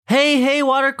Hey,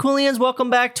 Water Coolians, welcome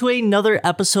back to another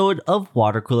episode of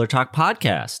Water Cooler Talk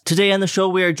Podcast. Today on the show,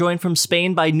 we are joined from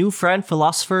Spain by new friend,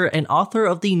 philosopher, and author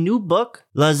of the new book,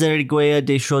 La Zarigüeya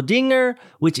de Schrödinger,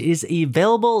 which is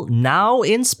available now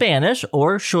in Spanish,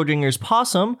 or Schrödinger's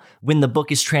Possum, when the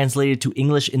book is translated to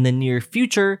English in the near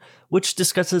future, which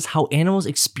discusses how animals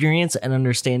experience and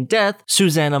understand death.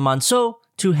 Susana Monceau,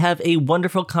 to have a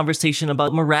wonderful conversation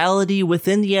about morality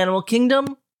within the animal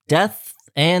kingdom, death,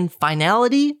 and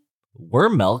finality.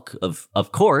 Worm milk,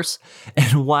 of course,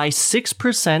 and why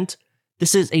 6%,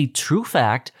 this is a true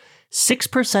fact,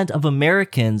 6% of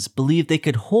Americans believe they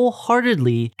could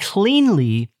wholeheartedly,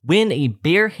 cleanly win a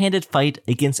bare-handed fight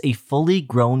against a fully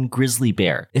grown grizzly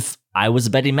bear. If I was a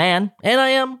betting man, and I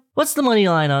am, what's the money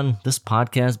line on this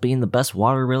podcast being the best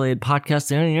water-related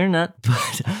podcast on the internet?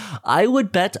 But I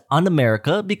would bet on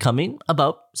America becoming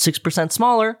about 6%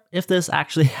 smaller if this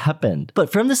actually happened.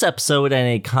 But from this episode and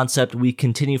a concept we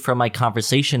continue from my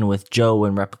conversation with Joe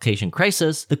in Replication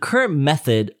Crisis, the current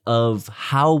method of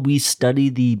how we study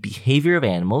the behavior of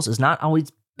animals is not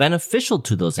always beneficial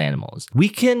to those animals. We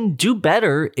can do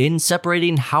better in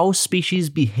separating how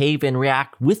species behave and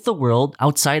react with the world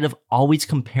outside of always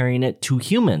comparing it to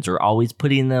humans or always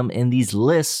putting them in these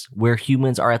lists where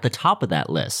humans are at the top of that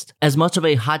list. As much of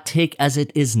a hot take as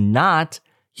it is not,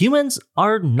 humans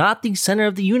are not the center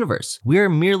of the universe. We are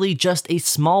merely just a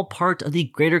small part of the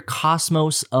greater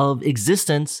cosmos of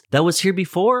existence that was here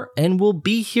before and will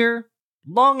be here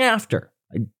long after.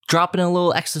 Dropping a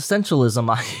little existentialism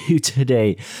on you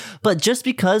today. But just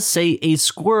because, say, a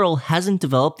squirrel hasn't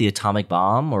developed the atomic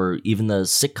bomb or even the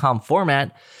sitcom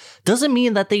format, doesn't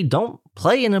mean that they don't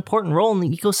play an important role in the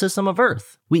ecosystem of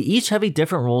Earth. We each have a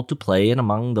different role to play, and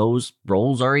among those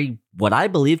roles are what I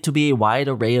believe to be a wide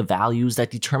array of values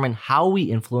that determine how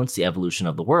we influence the evolution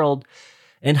of the world,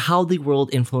 and how the world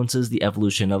influences the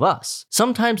evolution of us.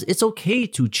 Sometimes it's okay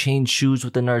to change shoes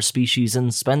within our species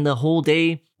and spend the whole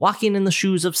day walking in the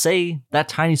shoes of, say, that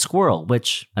tiny squirrel,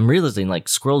 which I'm realizing, like,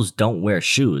 squirrels don't wear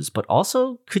shoes, but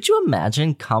also, could you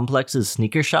imagine Complex's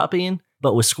sneaker shopping,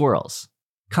 but with squirrels?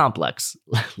 Complex.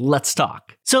 Let's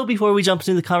talk. So before we jump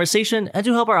into the conversation, and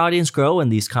to help our audience grow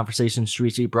and these conversations to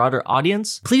reach a broader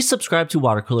audience, please subscribe to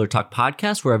Water Cooler Talk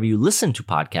Podcast wherever you listen to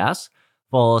podcasts.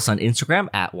 Follow us on Instagram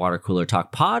at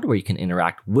WaterCoolerTalkPod, where you can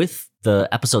interact with the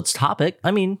episode's topic.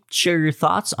 Share your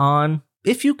thoughts on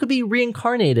if you could be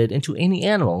reincarnated into any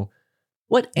animal,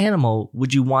 what animal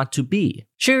would you want to be?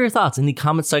 Share your thoughts in the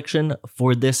comment section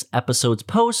for this episode's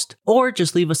post, or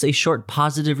just leave us a short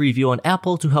positive review on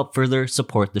Apple to help further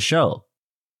support the show.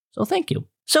 So thank you.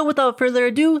 So without further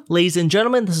ado, ladies and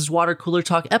gentlemen, this is Water Cooler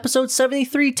Talk episode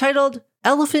 73 titled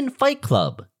Elephant Fight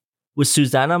Club with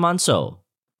Susana Monceau.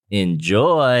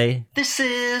 Enjoy! This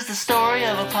is the story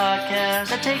of a podcast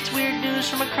that takes weird news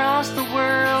from across the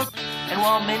world. And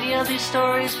while many of these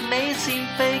stories may seem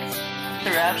fake,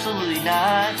 they're absolutely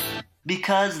not,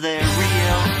 because they're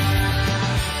real.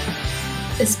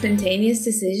 A spontaneous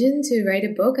decision to write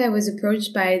a book. I was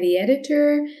approached by the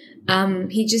editor.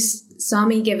 He just saw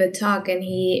me give a talk and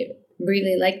he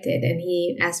really liked it. And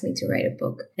he asked me to write a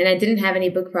book. And I didn't have any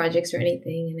book projects or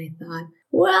anything. And I thought,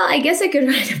 well, I guess I could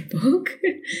write a book.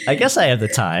 I guess I have the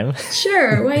time.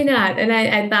 Sure, why not? And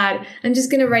I thought, I'm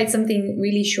just going to write something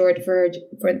really short for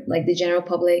like the general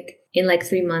public in like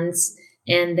 3 months.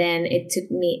 And then it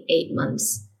took me 8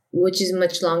 months, which is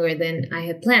much longer than I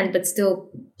had planned, but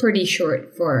still pretty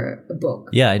short for a book.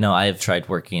 Yeah, I know. I've tried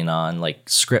working on like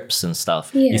scripts and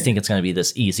stuff. Yeah. You think it's going to be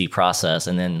this easy process.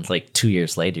 And then like 2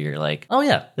 years later, you're like, oh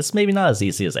yeah, it's maybe not as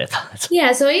easy as I thought.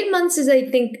 Yeah, so 8 months is, I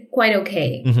think, quite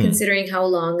okay, considering how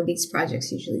long these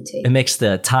projects usually take. It makes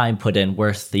the time put in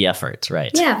worth the effort,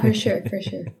 right? Yeah, for sure, for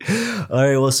sure. All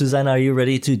right, well, Susana, are you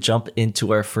ready to jump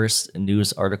into our first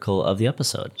news article of the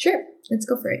episode? Sure. Let's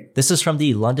go for it. This is from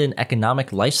the London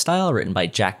Economic Lifestyle, written by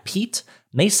Jack Peet,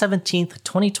 May 17th,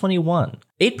 2021.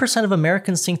 8% of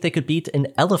Americans think they could beat an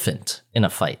elephant in a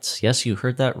fight. Yes, you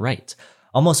heard that right.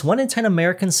 Almost 1 in 10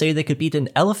 Americans say they could beat an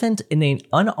elephant in an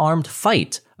unarmed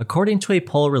fight, according to a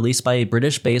poll released by a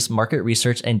British-based market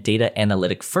research and data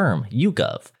analytic firm,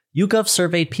 YouGov. YouGov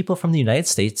surveyed people from the United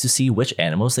States to see which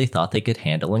animals they thought they could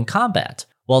handle in combat.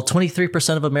 While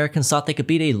 23% of Americans thought they could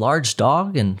beat a large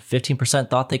dog and 15%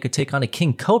 thought they could take on a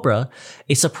king cobra,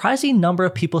 a surprising number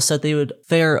of people said they would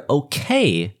fare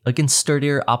okay against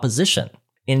sturdier opposition.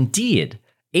 Indeed,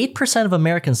 8% of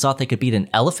Americans thought they could beat an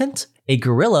elephant, a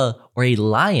gorilla, or a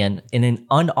lion in an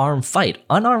unarmed fight.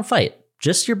 Unarmed fight.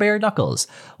 Just your bare knuckles.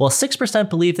 While 6%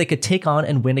 believe they could take on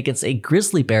and win against a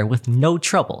grizzly bear with no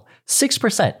trouble.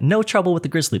 6%, no trouble with the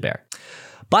grizzly bear.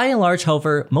 By and large,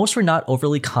 however, most were not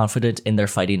overly confident in their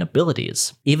fighting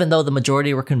abilities. Even though the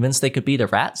majority were convinced they could beat a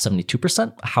rat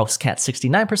 72%, a house cat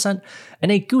 69%,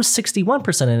 and a goose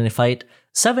 61% in a fight,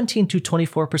 17 to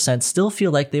 24% still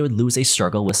feel like they would lose a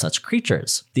struggle with such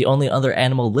creatures. The only other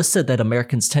animal listed that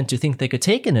Americans tend to think they could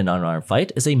take in an unarmed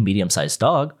fight is a medium-sized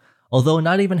dog, although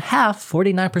not even half,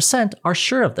 49%, are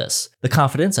sure of this. The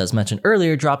confidence, as mentioned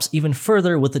earlier, drops even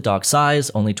further with the dog size.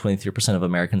 Only 23% of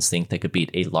Americans think they could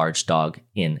beat a large dog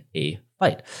in a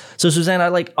fight. So, Suzanne, I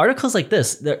like articles like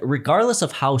this that, regardless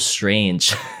of how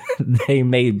strange they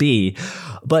may be,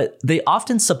 but they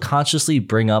often subconsciously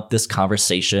bring up this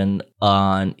conversation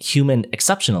on human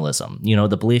exceptionalism. You know,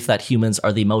 the belief that humans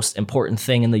are the most important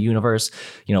thing in the universe.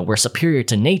 You know, we're superior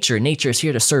to nature. Nature is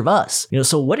here to serve us. You know,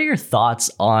 so what are your thoughts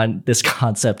on this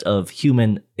concept of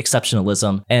human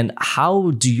exceptionalism, and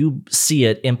how do you see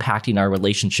it impacting our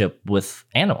relationship with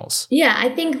animals? Yeah, I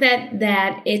think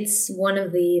that it's one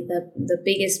of the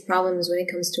biggest problems when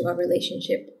it comes to our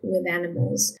relationship with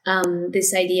animals.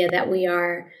 This idea that we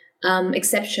are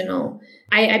exceptional.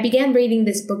 I began reading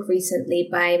this book recently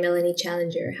by Melanie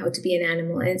Challenger, How to Be an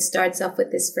Animal, and it starts off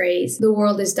with this phrase: the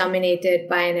world is dominated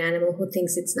by an animal who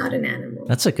thinks it's not an animal.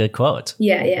 That's a good quote.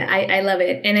 Yeah, I love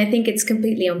it. And I think it's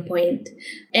completely on point.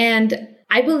 And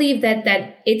I believe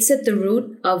that it's at the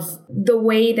root of the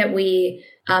way that we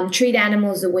treat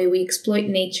animals, the way we exploit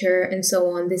nature, and so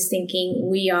on. This thinking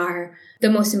we are the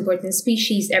most important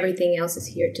species, everything else is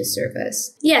here to serve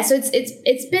us. Yeah, so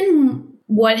it's been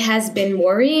what has been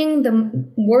worrying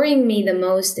me the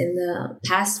most in the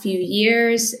past few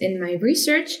years in my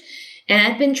research. And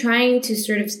I've been trying to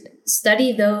sort of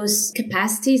study those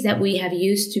capacities that we have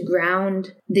used to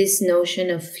ground this notion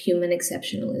of human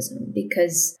exceptionalism,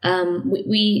 because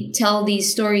we tell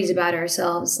these stories about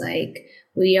ourselves like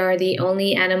we are the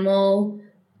only animal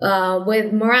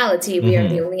with morality. We are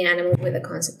the only animal with a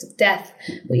concept of death.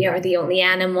 We are the only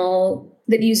animal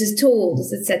that uses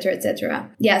tools, etc.,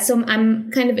 etc. Yeah, so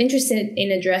I'm kind of interested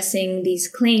in addressing these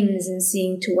claims and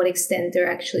seeing to what extent they're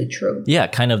actually true. Yeah,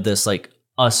 kind of this like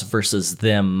us versus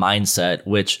them mindset,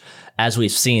 which, as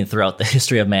we've seen throughout the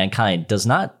history of mankind, does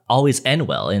not always end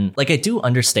well. And like, I do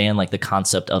understand like the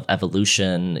concept of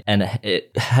evolution and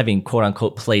it having quote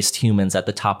unquote placed humans at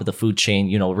the top of the food chain.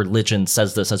 You know, religion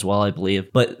says this as well, I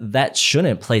believe, but that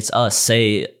shouldn't place us,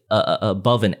 say,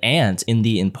 above an ant in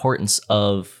the importance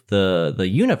of the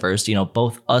universe. You know,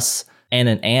 both us and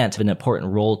an ant have an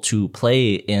important role to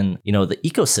play in, you know, the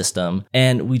ecosystem.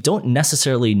 And we don't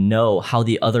necessarily know how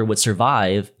the other would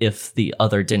survive if the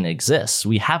other didn't exist.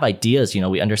 We have ideas, you know,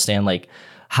 we understand like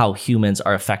how humans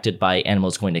are affected by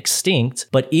animals going extinct.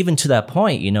 But even to that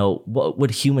point, you know, what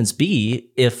would humans be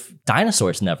if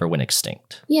dinosaurs never went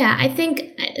extinct? Yeah, I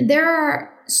think there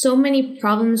are so many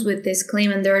problems with this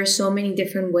claim, and there are so many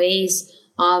different ways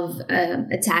of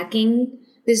attacking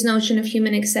this notion of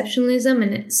human exceptionalism.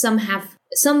 And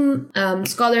some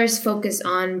scholars focus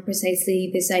on precisely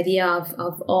this idea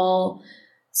of all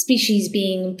species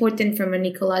being important from an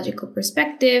ecological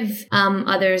perspective.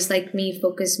 Others, like me,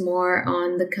 focus more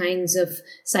on the kinds of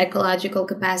psychological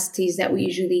capacities that we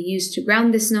usually use to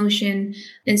ground this notion,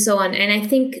 and so on. And I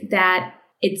think that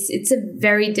it's a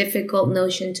very difficult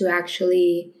notion to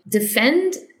actually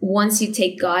defend once you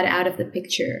take God out of the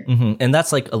picture. And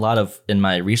that's like a lot of, in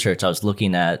my research, I was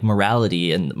looking at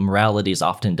morality, and morality is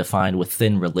often defined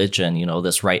within religion, you know,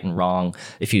 this right and wrong.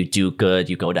 If you do good,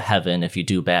 you go to heaven. If you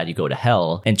do bad, you go to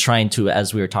hell. And trying to,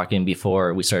 as we were talking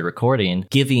before we started recording,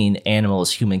 giving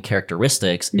animals human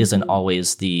characteristics isn't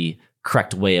always the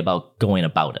correct way about going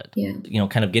about it. Yeah. You know,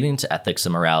 kind of getting into ethics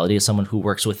and morality as someone who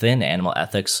works within animal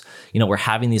ethics, you know, we're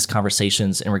having these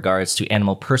conversations in regards to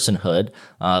animal personhood.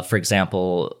 For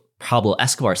example, Pablo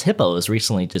Escobar's hippos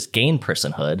recently just gained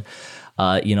personhood.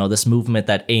 You know, this movement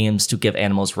that aims to give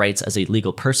animals rights as a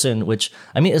legal person, which,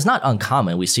 I mean, is not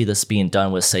uncommon. We see this being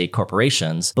done with, say,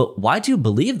 corporations. But why do you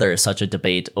believe there is such a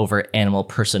debate over animal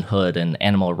personhood and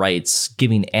animal rights,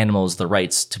 giving animals the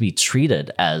rights to be treated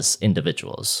as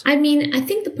individuals? I mean, I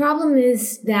think the problem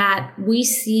is that we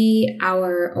see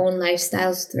our own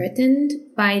lifestyles threatened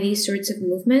by these sorts of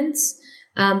movements.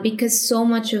 Because so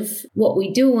much of what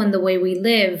we do and the way we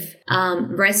live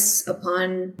rests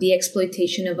upon the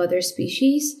exploitation of other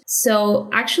species. So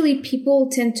actually, people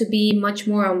tend to be much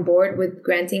more on board with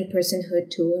granting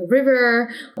personhood to a river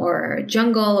or a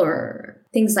jungle or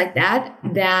things like that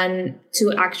than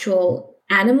to actual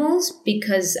animals,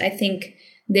 because I think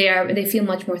they feel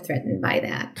much more threatened by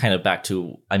that. Kind of back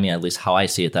to, I mean, at least how I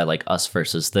see it, that like us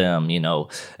versus them, you know,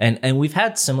 and we've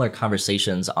had similar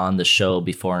conversations on the show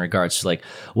before in regards to like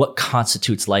what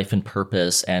constitutes life and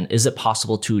purpose, and is it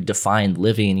possible to define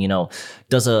living? You know,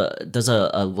 does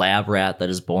a lab rat that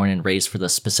is born and raised for the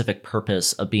specific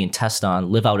purpose of being tested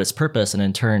on live out its purpose and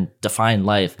in turn define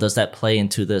life? Does that play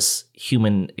into this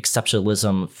human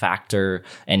exceptionalism factor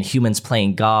and humans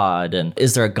playing God? And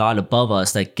is there a God above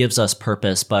us that gives us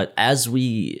purpose? But as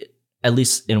we, at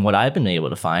least in what I've been able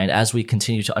to find, as we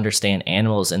continue to understand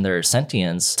animals and their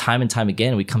sentience, time and time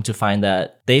again, we come to find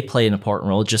that they play an important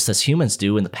role just as humans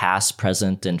do in the past,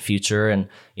 present, and future. And,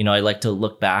 you know, I like to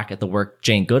look back at the work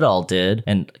Jane Goodall did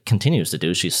and continues to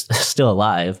do. She's still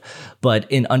alive. But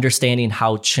in understanding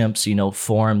how chimps, you know,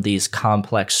 form these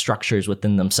complex structures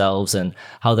within themselves and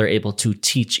how they're able to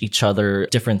teach each other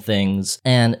different things.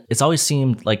 And it's always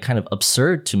seemed like kind of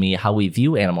absurd to me how we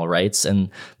view animal rights and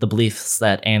the beliefs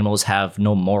that animals have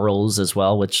no morals as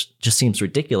well, which just seems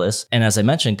ridiculous. And as I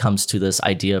mentioned, comes to this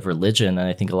idea of religion. And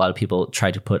I think a lot of people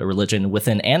try to put a religion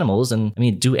within animals. And I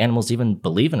mean, do animals even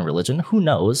believe in religion? Who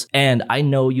knows? And I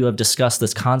know you have discussed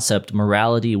this concept,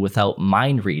 morality without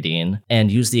mind reading,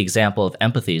 and use the example of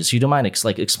empathy. So you don't mind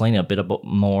explaining a bit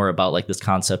more about like this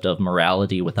concept of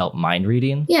morality without mind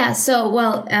reading? Yeah. So,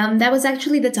 well, that was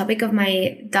actually the topic of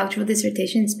my doctoral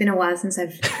dissertation. It's been a while since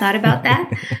I've thought about that.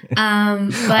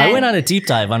 But I went on a deep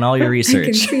dive on all your research. I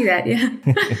can see that. Yeah.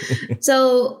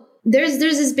 So there's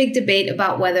this big debate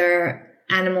about whether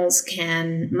animals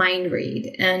can mind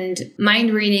read. And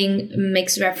mind reading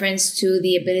makes reference to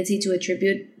the ability to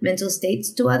attribute mental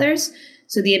states to others.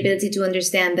 So the ability to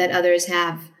understand that others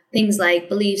have things like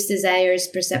beliefs, desires,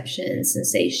 perceptions,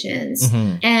 sensations.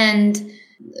 Mm-hmm. And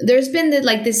there's been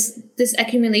this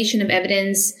accumulation of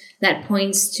evidence that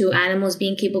points to animals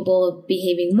being capable of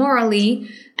behaving morally.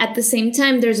 At the same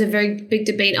time, there's a very big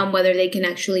debate on whether they can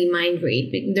actually mind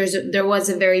read. There was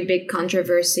a very big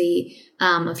controversy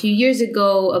a few years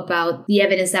ago about the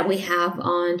evidence that we have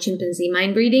on chimpanzee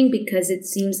mind reading, because it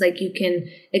seems like you can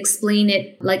explain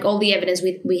it like all the evidence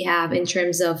we have in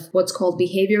terms of what's called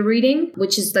behavior reading,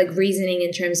 which is like reasoning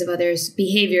in terms of others'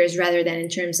 behaviors rather than in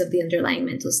terms of the underlying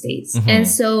mental states. Mm-hmm. And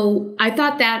so I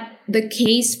thought that the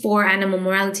case for animal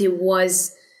morality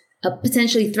was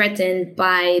potentially threatened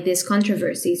by this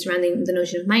controversy surrounding the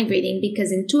notion of mind reading,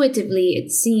 because intuitively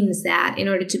it seems that in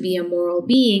order to be a moral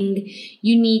being,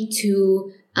 you need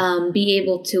to be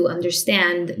able to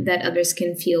understand that others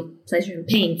can feel pleasure and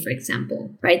pain, for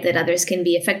example, right? That others can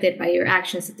be affected by your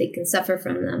actions, that they can suffer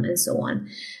from them, and so on.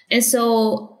 And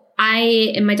so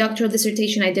in my doctoral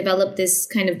dissertation, I developed this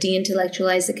kind of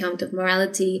de-intellectualized account of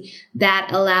morality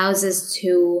that allows us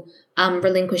to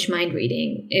relinquish mind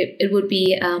reading. It would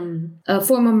be a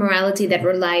form of morality that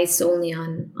relies solely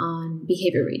on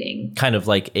behavior reading. Kind of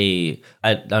like I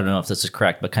don't know if this is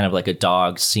correct, but kind of like a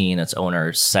dog seeing its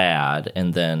owner sad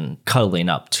and then cuddling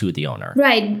up to the owner.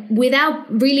 Right.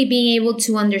 Without really being able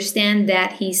to understand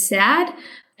that he's sad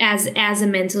as a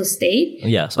mental state.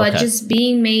 Yes. But just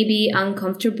being maybe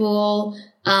uncomfortable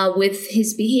with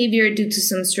his behavior due to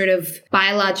some sort of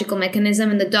biological mechanism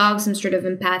in the dog, some sort of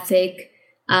empathic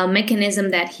mechanism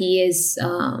that he is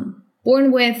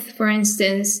born with, for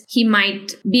instance. He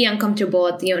might be uncomfortable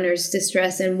at the owner's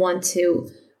distress and want to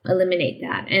eliminate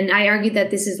that. And I argue that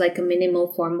this is like a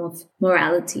minimal form of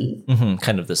morality. Mm-hmm.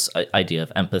 Kind of this idea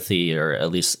of empathy, or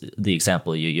at least the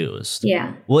example you used.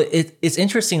 Yeah. Well, it's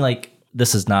interesting, like,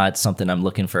 this is not something I'm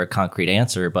looking for a concrete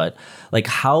answer, but like,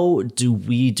 how do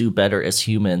we do better as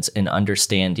humans in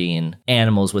understanding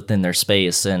animals within their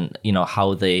space and, you know,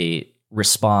 how they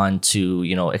respond to,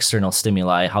 you know, external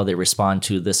stimuli, how they respond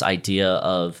to this idea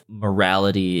of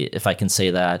morality, if I can say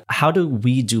that. How do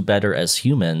we do better as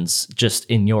humans, just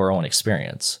in your own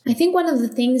experience? I think one of the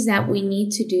things that we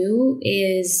need to do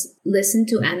is listen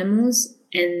to animals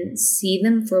and see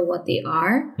them for what they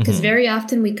are. Because very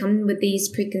often we come with these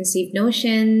preconceived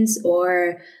notions,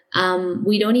 or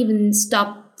we don't even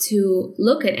stop to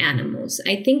look at animals.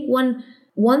 I think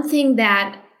one thing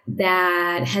that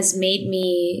has made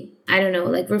me, I don't know,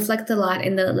 like reflect a lot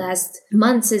in the last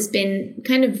months has been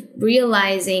kind of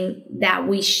realizing that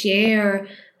we share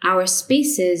our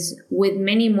spaces with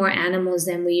many more animals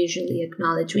than we usually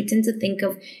acknowledge. We tend to think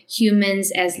of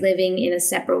humans as living in a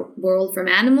separate world from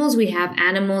animals. We have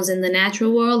animals in the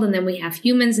natural world, and then we have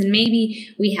humans, and maybe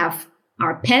we have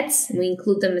our pets, and we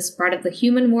include them as part of the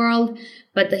human world,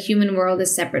 but the human world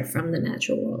is separate from the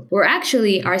natural world. Where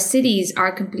actually our cities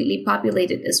are completely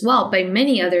populated as well by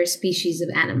many other species of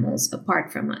animals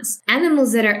apart from us.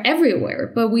 Animals that are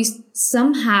everywhere, but we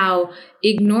somehow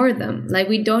ignore them. Like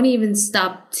we don't even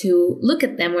stop to look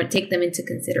at them or take them into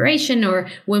consideration. Or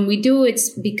when we do, it's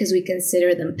because we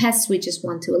consider them pests. We just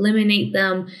want to eliminate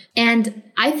them. And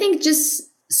I think just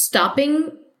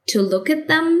stopping to look at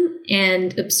them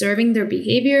and observing their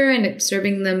behavior and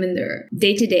observing them in their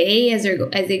day-to-day as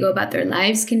they go about their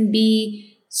lives can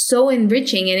be so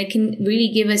enriching, and it can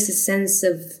really give us a sense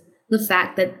of the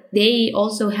fact that they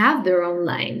also have their own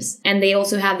lives and they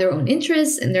also have their own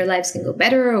interests, and their lives can go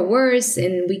better or worse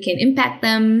and we can impact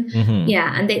them.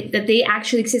 Yeah, and that they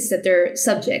actually exist, that they're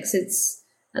subjects. It's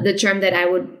the term that I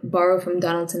would borrow from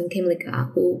Donaldson and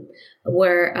Kymlicka, who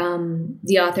were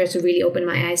the authors who really opened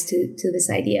my eyes to this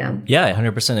idea. Yeah, I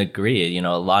 100% agree. You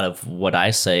know, a lot of what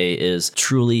I say is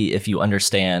truly, if you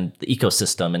understand the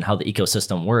ecosystem and how the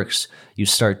ecosystem works, you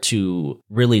start to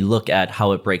really look at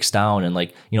how it breaks down, and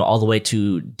like, you know, all the way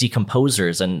to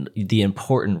decomposers and the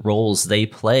important roles they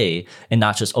play, and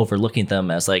not just overlooking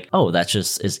them as like, oh, that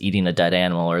just is eating a dead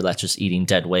animal, or that's just eating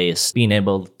dead waste. Being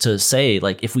able to say,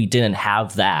 like, if we didn't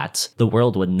have that, the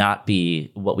world would not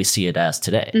be what we see it as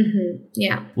today.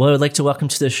 Yeah. Well, I would like to welcome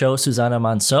to the show Susanna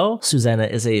Monceau. Susanna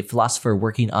is a philosopher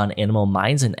working on animal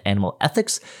minds and animal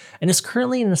ethics, and is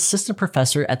currently an assistant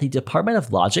professor at the Department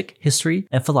of Logic, History,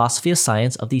 and Philosophy of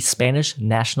Science of the Spanish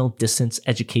National Distance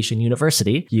Education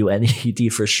University,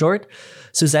 UNED for short.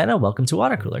 Susanna, welcome to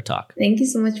Water Cooler Talk. Thank you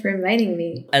so much for inviting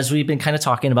me. As we've been kind of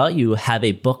talking about, you have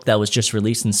a book that was just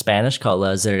released in Spanish called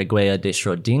La Zeriguea de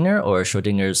Schrödinger, or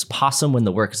Schrödinger's Possum, when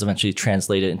the work is eventually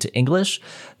translated into English,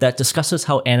 that discusses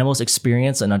how animals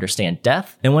experience and understand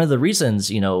death. And one of the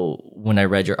reasons, you know, when I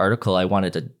read your article, I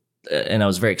wanted to and I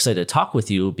was very excited to talk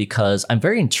with you because I'm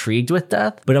very intrigued with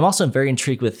death, but I'm also very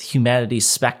intrigued with humanity's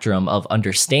spectrum of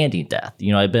understanding death.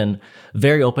 You know, I've been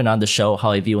very open on the show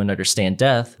how I view and understand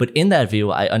death, but in that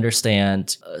view, I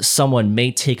understand someone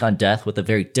may take on death with a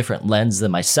very different lens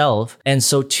than myself. And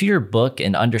so to your book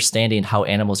and understanding how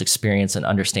animals experience and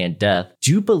understand death,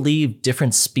 do you believe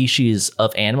different species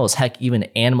of animals, heck, even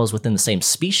animals within the same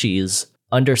species,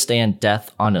 understand death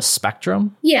on a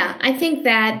spectrum? Yeah, I think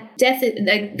that death,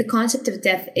 the concept of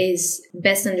death is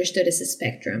best understood as a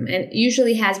spectrum, and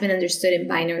usually has been understood in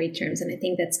binary terms. And I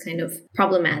think that's kind of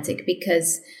problematic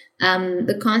because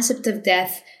the concept of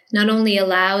death not only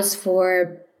allows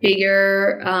for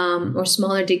bigger or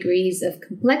smaller degrees of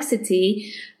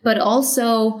complexity, but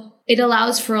also it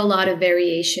allows for a lot of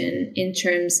variation in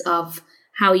terms of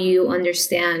how you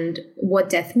understand what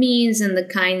death means and the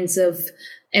kinds of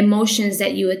emotions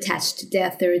that you attach to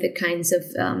death, or the kinds of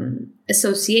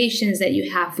associations that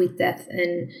you have with death,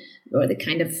 or the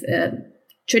kind of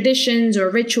traditions or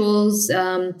rituals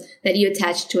that you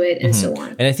attach to it, and so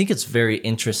on. And I think it's very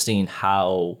interesting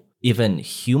how even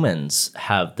humans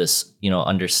have this, you know,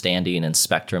 understanding and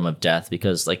spectrum of death,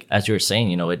 because like, as you were saying,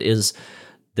 you know, it is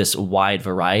this wide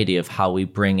variety of how we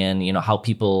bring in, you know, how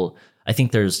people, I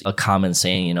think there's a common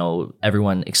saying, you know,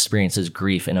 everyone experiences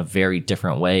grief in a very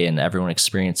different way, and everyone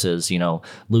experiences, you know,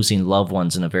 losing loved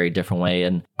ones in a very different way.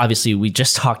 And obviously we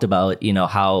just talked about, you know,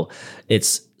 how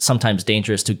it's sometimes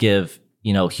dangerous to give,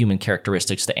 you know, human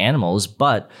characteristics to animals,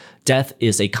 but death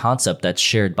is a concept that's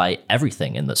shared by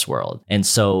everything in this world. And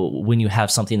so when you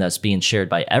have something that's being shared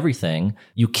by everything,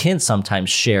 you can sometimes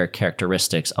share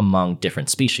characteristics among different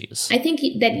species. I think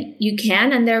that you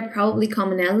can, and there are probably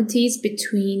commonalities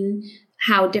between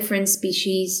how different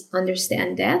species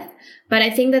understand death. But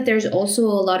I think that there's also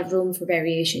a lot of room for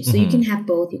variation. So you can have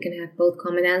both. You can have both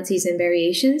commonalities and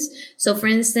variations. So for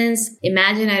instance,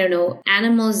 imagine, I don't know,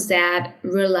 animals that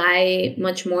rely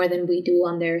much more than we do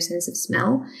on their sense of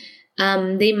smell.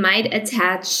 They might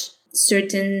attach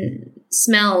certain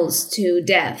smells to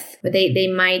death, but they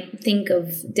might think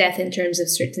of death in terms of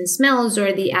certain smells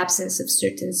or the absence of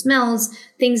certain smells,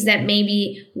 things that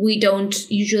maybe we don't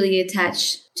usually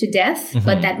attach to death,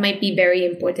 but that might be very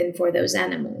important for those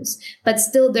animals. But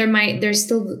still, there's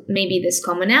still maybe this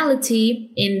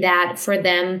commonality in that for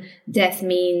them, death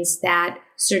means that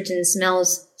certain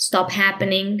smells stop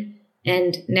happening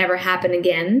and never happen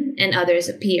again, and others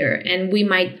appear. And we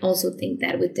might also think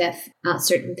that with death,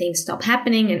 certain things stop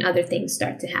happening and other things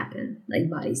start to happen, like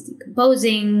bodies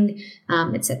decomposing,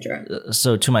 etc.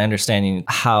 So to my understanding,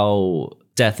 how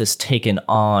death is taken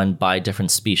on by different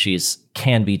species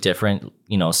can be different.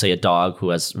 You know, say a dog who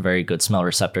has very good smell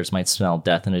receptors might smell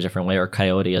death in a different way, or a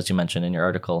coyote, as you mentioned in your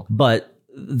article. But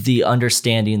the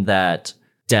understanding that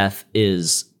death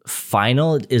is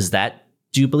final, is that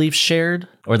do you believe shared,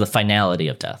 or the finality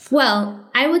of death? Well,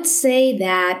 I would say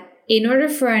that in order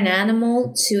for an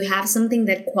animal to have something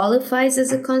that qualifies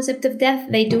as a concept of death,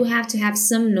 they do have to have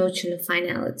some notion of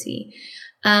finality.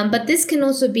 But this can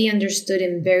also be understood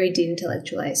in very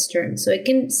de-intellectualized terms. So it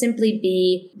can simply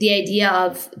be the idea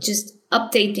of just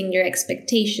updating your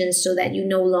expectations so that you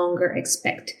no longer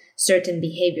expect certain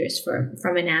behaviors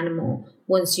from an animal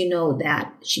once you know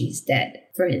that she's dead,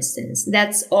 for instance.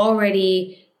 That's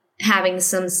already having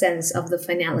some sense of the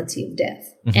finality of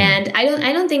death. Mm-hmm. And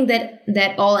I don't think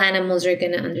that all animals are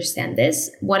going to understand this.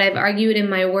 What I've argued in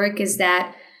my work is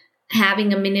that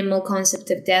having a minimal concept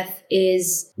of death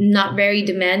is not very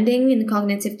demanding in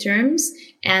cognitive terms,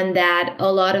 and that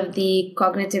a lot of the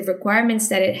cognitive requirements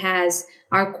that it has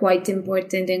are quite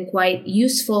important and quite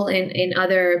useful in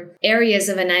other areas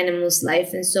of an animal's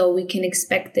life. And so we can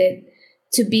expect it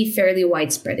to be fairly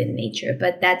widespread in nature,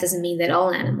 but that doesn't mean that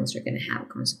all animals are going to have a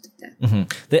concept of death.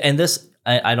 Mm-hmm. And this,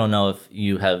 I don't know if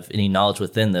you have any knowledge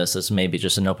within this. This may be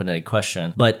just an open-ended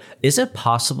question, but is it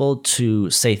possible to,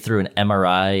 say, through an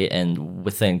MRI and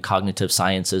within cognitive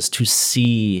sciences, to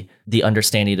see the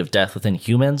understanding of death within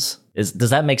humans? Does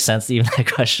that make sense, even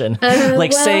that question?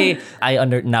 Say,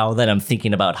 now that I'm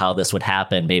thinking about how this would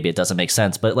happen, maybe it doesn't make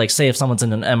sense. But like, say if someone's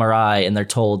in an MRI and they're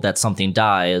told that something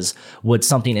dies, would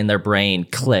something in their brain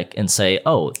click and say,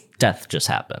 oh, death just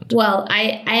happened? Well,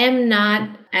 I am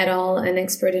not at all an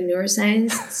expert in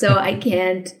neuroscience, so I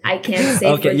can't say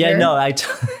okay, for yeah, sure. No, I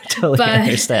totally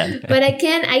understand. But I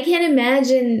can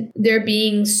imagine there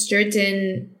being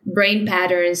certain brain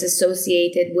patterns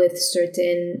associated with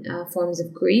certain forms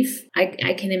of grief.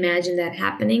 I can imagine that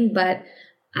happening, but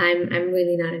I'm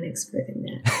really not an expert in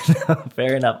that. No,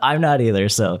 fair enough. I'm not either,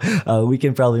 so we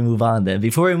can probably move on then.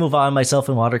 Before we move on, myself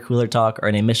and Water Cooler Talk are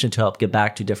on a mission to help give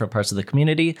back to different parts of the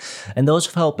community, and those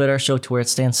who've helped build our show to where it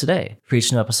stands today. For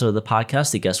each new episode of the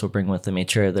podcast, the guests will bring with them a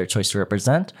charity of their choice to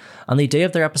represent. On the day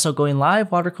of their episode going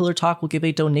live, Water Cooler Talk will give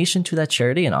a donation to that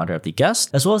charity in honor of the guest,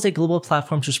 as well as a global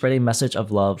platform to spread a message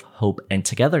of love, hope, and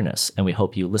togetherness. And we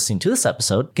hope you listening to this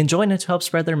episode can join in to help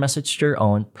spread their message to your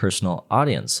own personal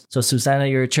audience. So Susanna,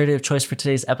 your charity of choice for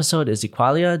today's episode is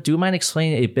Equalia. Do you mind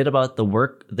explaining a bit about the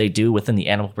work they do within the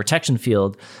animal protection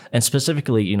field, and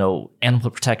specifically,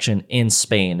 animal protection in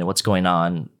Spain and what's going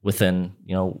on within,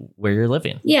 where you're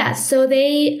living? Yeah, so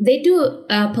they do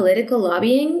political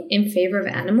lobbying in favor of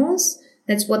animals.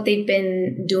 That's what they've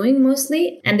been doing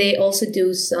mostly. And they also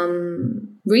do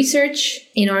some research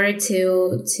in order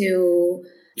to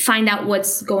find out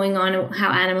what's going on,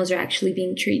 how animals are actually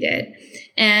being treated.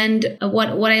 And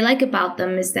what I like about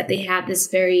them is that they have this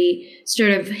very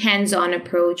sort of hands-on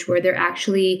approach where they're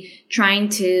actually trying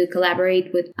to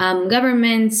collaborate with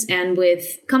governments and with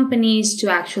companies to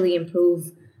actually improve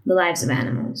the lives of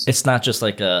animals. It's not just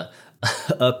like a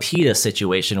PETA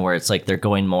situation where it's like they're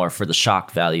going more for the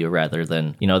shock value rather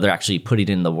than, they're actually putting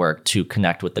in the work to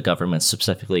connect with the government,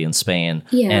 specifically in Spain,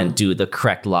 and do the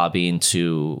correct lobbying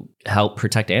to help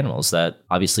protect animals that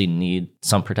obviously need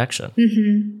some protection.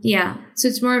 Mm-hmm. Yeah. So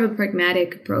it's more of a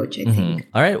pragmatic approach, I think.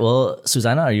 All right. Well,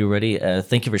 Susanna, are you ready?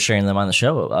 Thank you for sharing them on the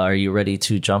show. Are you ready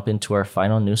to jump into our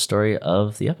final news story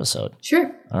of the episode?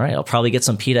 Sure. All right. I'll probably get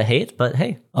some PETA hate, but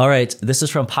hey. All right. This is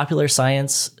from Popular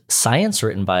Science,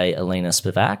 written by Elena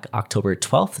Spivak, October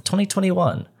 12th,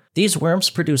 2021. These worms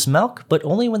produce milk, but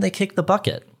only when they kick the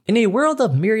bucket. In a world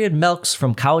of myriad milks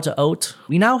from cow to oat,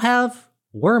 we now have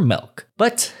worm milk.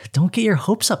 But don't get your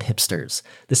hopes up, hipsters.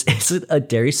 This isn't a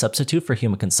dairy substitute for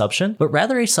human consumption, but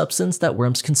rather a substance that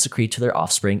worms can secrete to their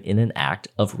offspring in an act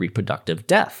of reproductive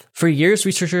death. For years,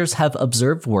 researchers have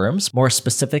observed worms, more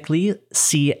specifically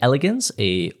C. elegans,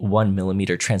 a 1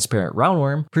 millimeter transparent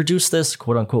roundworm, produce this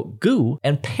quote-unquote goo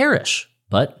and perish.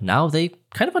 But now they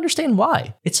kind of understand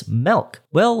why. It's milk.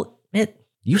 Well, it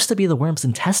used to be the worm's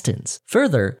intestines.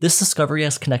 Further, this discovery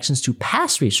has connections to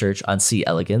past research on C.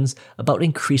 elegans about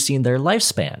increasing their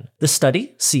lifespan. The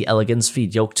study, C. elegans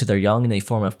feed yolk to their young in a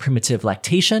form of primitive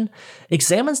lactation,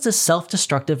 examines this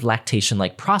self-destructive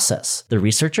lactation-like process. The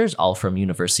researchers, all from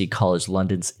University College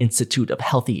London's Institute of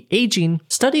Healthy Aging,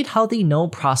 studied how the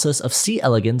known process of C.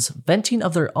 elegans venting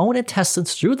of their own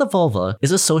intestines through the vulva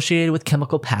is associated with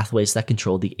chemical pathways that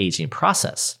control the aging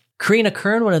process. Karina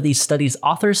Kern, one of these studies'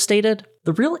 authors, stated,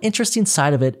 "The real interesting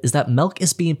side of it is that milk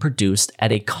is being produced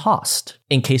at a cost.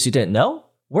 In case you didn't know,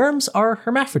 worms are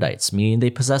hermaphrodites, meaning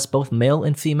they possess both male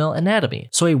and female anatomy.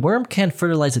 So a worm can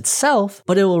fertilize itself,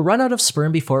 but it will run out of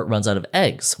sperm before it runs out of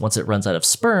eggs. Once it runs out of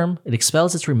sperm, it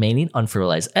expels its remaining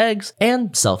unfertilized eggs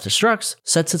and self-destructs,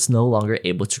 since it's no longer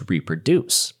able to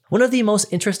reproduce." One of the most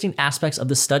interesting aspects of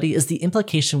the study is the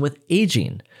implication with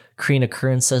aging. Karina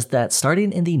Curran says that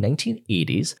starting in the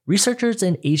 1980s, researchers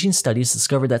in aging studies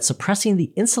discovered that suppressing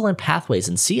the insulin pathways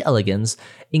in C. elegans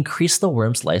increased the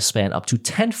worm's lifespan up to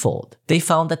tenfold. They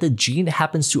found that the gene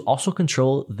happens to also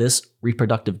control this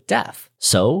reproductive death.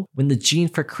 So, when the gene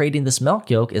for creating this milk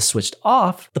yolk is switched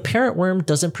off, the parent worm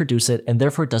doesn't produce it and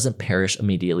therefore doesn't perish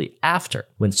immediately after.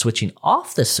 When switching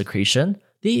off this secretion,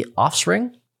 the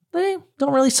offspring, they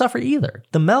don't really suffer either.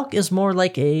 The milk is more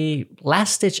like a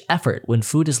last-ditch effort when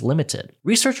food is limited.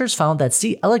 Researchers found that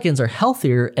C. elegans are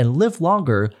healthier and live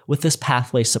longer with this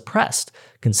pathway suppressed,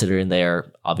 considering they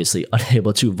are obviously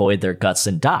unable to void their guts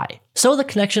and die. So the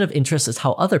connection of interest is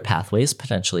how other pathways,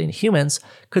 potentially in humans,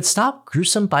 could stop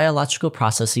gruesome biological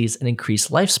processes and increase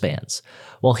lifespans.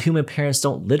 While human parents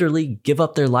don't literally give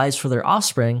up their lives for their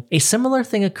offspring, a similar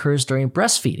thing occurs during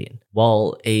breastfeeding.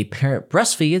 While a parent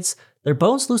breastfeeds, their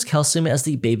bones lose calcium as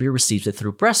the baby receives it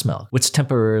through breast milk, which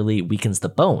temporarily weakens the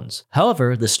bones.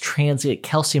 However, this transient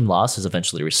calcium loss is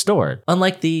eventually restored,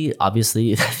 unlike the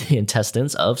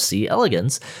intestines of C.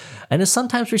 elegans, and is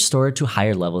sometimes restored to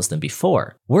higher levels than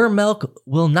before. Worm milk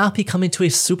will not be coming to a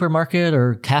supermarket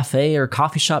or cafe or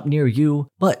coffee shop near you,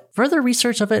 but further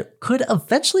research of it could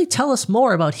eventually tell us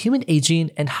more about human aging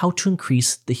and how to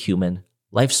increase the human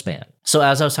lifespan. So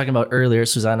as I was talking about earlier,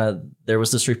 Susanna, there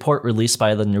was this report released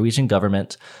by the Norwegian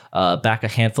government back a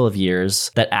handful of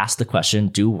years that asked the question,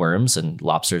 do worms and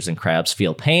lobsters and crabs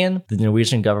feel pain? The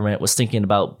Norwegian government was thinking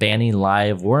about banning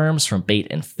live worms from bait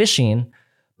and fishing,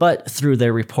 but through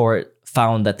their report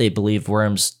found that they believe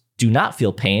worms do not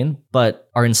feel pain, but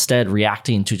are instead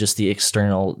reacting to just the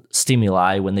external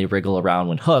stimuli when they wriggle around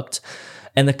when hooked.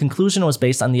 And the conclusion was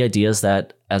based on the ideas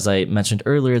that, as I mentioned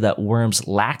earlier, that worms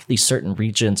lack these certain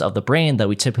regions of the brain that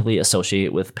we typically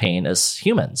associate with pain as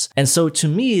humans. And so to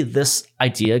me, this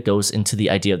idea goes into the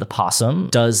idea of the possum.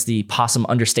 Does the possum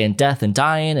understand death and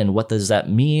dying, and what does that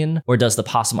mean? Or does the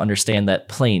possum understand that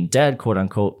playing dead, quote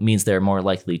unquote, means they're more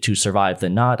likely to survive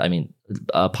than not? I mean,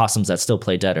 possums that still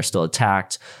play dead are still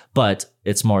attacked, but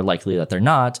it's more likely that they're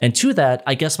not. And to that,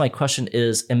 I guess my question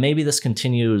is, and maybe this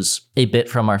continues a bit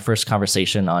from our first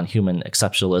conversation on human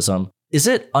exceptionalism, is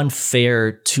it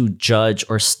unfair to judge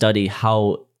or study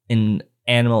how an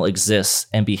animal exists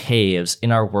and behaves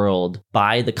in our world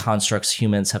by the constructs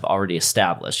humans have already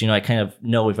established? You know, I kind of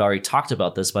know we've already talked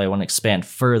about this, but I want to expand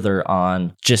further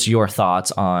on just your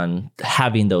thoughts on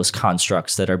having those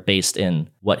constructs that are based in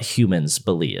what humans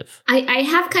believe. I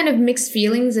have kind of mixed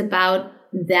feelings about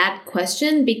that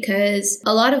question, because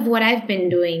a lot of what I've been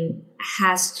doing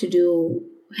has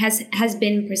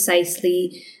been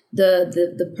precisely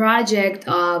the project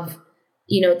of,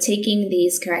 you know, taking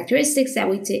these characteristics that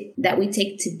we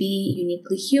take to be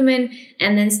uniquely human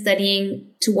and then studying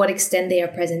to what extent they are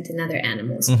present in other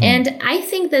animals. Mm-hmm. And I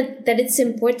think that it's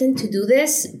important to do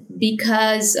this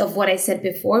because of what I said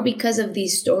before, because of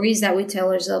these stories that we tell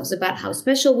ourselves about how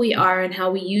special we are and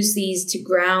how we use these to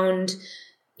ground,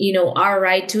 you know, our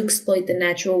right to exploit the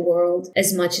natural world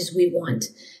as much as we want.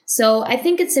 So I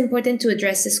think it's important to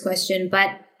address this question,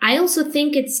 but I also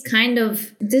think it's kind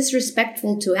of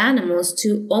disrespectful to animals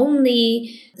to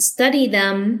only study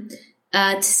them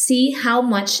to see how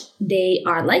much they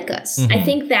are like us. Mm-hmm. I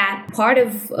think that part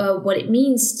of what it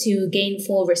means to gain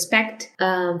full respect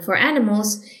for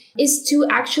animals is to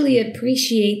actually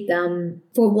appreciate them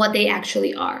for what they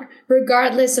actually are,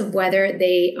 regardless of whether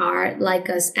they are like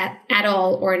us at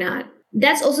all or not.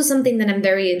 That's also something that I'm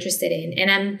very interested in.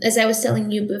 And as I was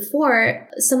telling you before,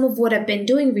 some of what I've been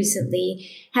doing recently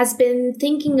has been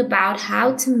thinking about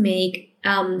how to make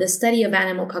the study of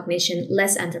animal cognition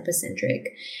less anthropocentric.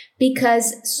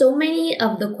 Because so many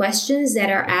of the questions that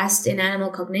are asked in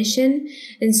animal cognition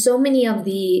and so many of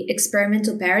the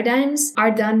experimental paradigms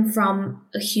are done from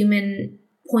a human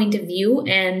point of view,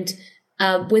 and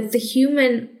with the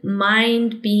human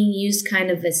mind being used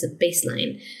kind of as a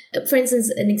baseline. For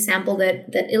instance, an example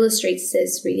that illustrates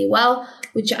this really well,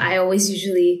 which I always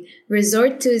usually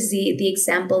resort to, is the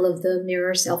example of the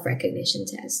mirror self-recognition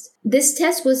test. This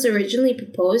test was originally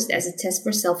proposed as a test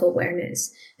for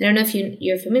self-awareness. I don't know if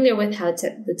you're familiar with how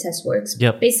the test works.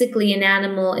 Yep. Basically, an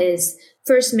animal is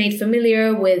first made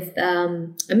familiar with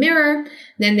a mirror,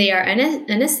 then they are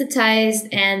anesthetized,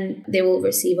 and they will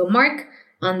receive a mark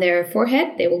on their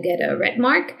forehead. They will get a red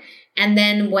mark. And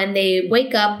then when they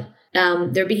wake up,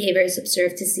 their behavior is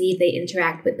observed to see if they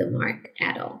interact with the mark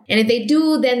at all. And if they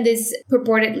do, then this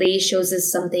purportedly shows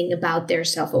us something about their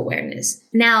self-awareness.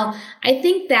 Now, I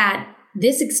think that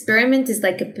this experiment is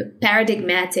like a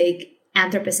paradigmatic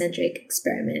anthropocentric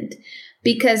experiment,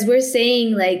 because we're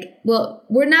saying, like, well,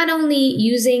 we're not only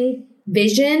using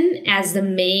vision as the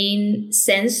main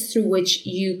sense through which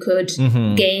you could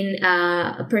gain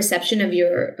a perception of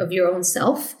your own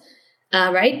self.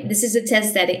 Right? This is a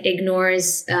test that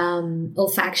ignores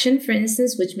olfaction, for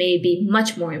instance, which may be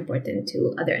much more important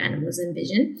to other animals than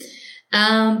vision.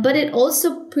 But it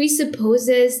also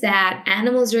presupposes that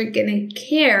animals are going to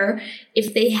care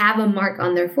if they have a mark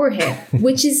on their forehead,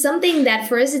 which is something that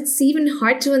for us, it's even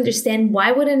hard to understand.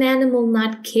 Why would an animal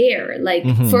not care? Like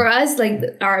for us, like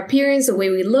our appearance, the way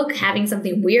we look, having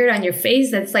something weird on your face,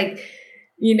 that's like,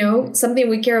 something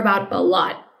we care about a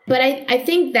lot. But I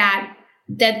think that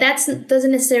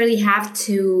doesn't necessarily have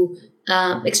to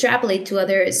extrapolate to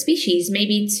other species.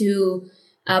 Maybe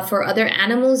for other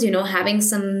animals, having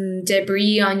some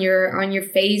debris on your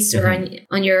face or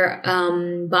on your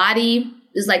body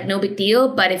is like no big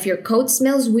deal. But if your coat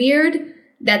smells weird,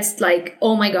 that's like,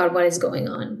 oh my God, what is going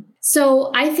on?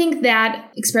 So I think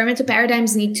that experimental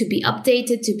paradigms need to be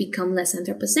updated to become less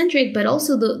anthropocentric, but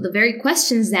also the very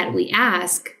questions that we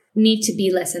ask need to be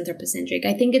less anthropocentric.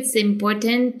 I think it's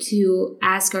important to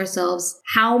ask ourselves,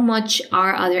 how much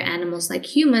are other animals like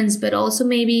humans, but also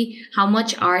maybe how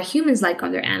much are humans like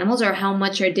other animals, or how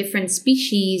much are different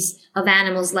species of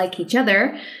animals like each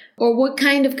other, or what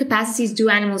kind of capacities do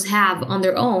animals have on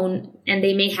their own, and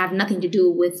they may have nothing to do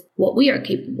with what we are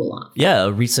capable of. Yeah,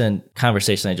 a recent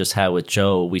conversation I just had with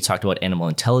Joe, we talked about animal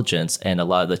intelligence, and a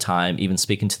lot of the time, even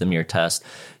speaking to the mirror test,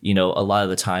 a lot of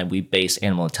the time we base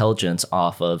animal intelligence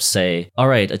off of, say, all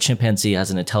right, a chimpanzee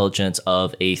has an intelligence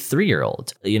of a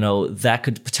 3-year-old. That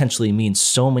could potentially mean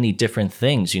so many different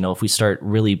things. If we start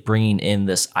really bringing in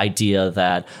this idea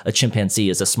that a chimpanzee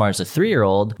is as smart as a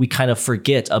 3-year-old, we kind of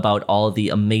forget about all of the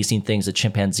amazing things a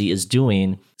chimpanzee is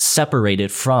doing,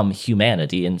 separated from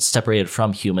humanity and separated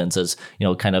from humans, as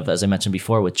kind of as I mentioned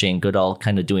before with Jane Goodall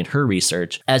kind of doing her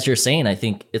research. As you're saying, I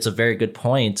think it's a very good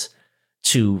point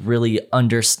to really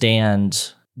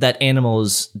understand that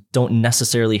animals don't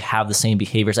necessarily have the same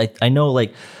behaviors. I know,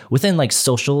 like, within like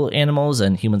social animals,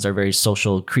 and humans are very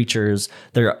social creatures,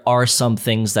 there are some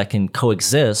things that can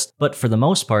coexist, but for the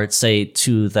most part, say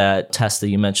to that test that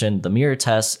you mentioned, the mirror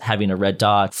test, having a red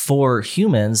dot, for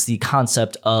humans, the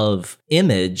concept of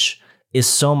image is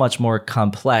so much more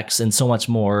complex and so much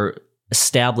more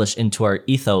established into our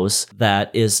ethos that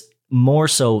is more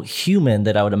so human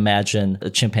than I would imagine a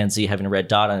chimpanzee having a red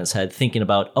dot on his head, thinking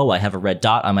about, oh, I have a red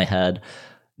dot on my head.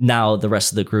 Now the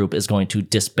rest of the group is going to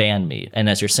disband me. And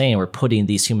as you're saying, we're putting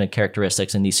these human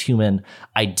characteristics and these human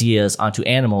ideas onto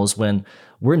animals when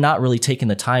we're not really taking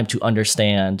the time to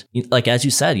understand, like, as you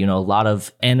said, a lot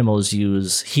of animals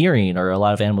use hearing, or a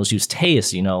lot of animals use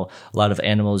taste, a lot of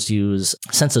animals use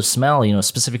sense of smell,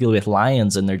 specifically with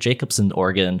lions and their Jacobson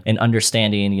organ, and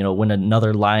understanding, when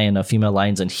another lion, a female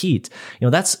lion's in heat,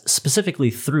 that's specifically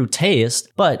through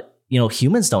taste, but,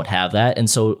 humans don't have that. And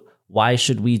so why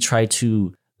should we try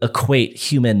to equate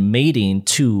human mating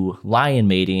to lion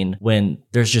mating when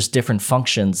there's just different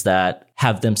functions that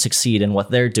have them succeed in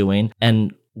what they're doing?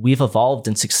 And we've evolved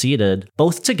and succeeded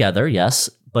both together,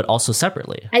 yes, but also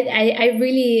separately. I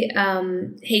really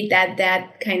hate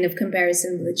that kind of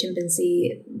comparison with a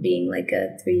chimpanzee being like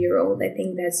a 3-year-old. I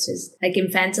think that's just like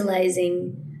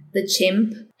infantilizing the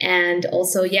chimp, and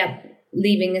also,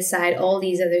 leaving aside all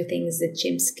these other things that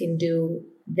chimps can do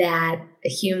that a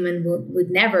human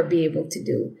would never be able to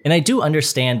do. And I do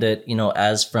understand it,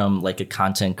 as from like a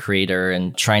content creator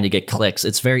and trying to get clicks,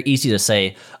 it's very easy to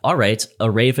say, all right,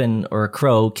 a raven or a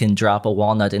crow can drop a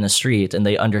walnut in a street and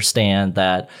they understand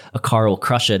that a car will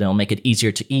crush it and it'll make it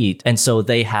easier to eat. And so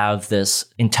they have this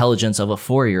intelligence of a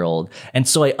 4-year-old. And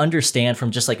so I understand from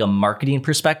just like a marketing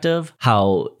perspective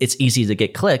how it's easy to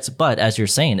get clicks. But as you're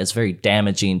saying, it's very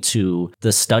damaging to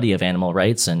the study of animal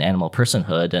rights and animal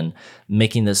personhood, and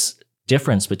making this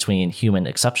difference between human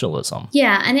exceptionalism.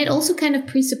 Yeah, and it also kind of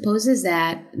presupposes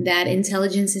that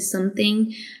intelligence is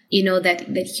something,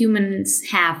 that humans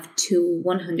have to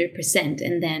 100%,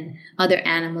 and then other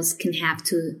animals can have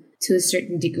to a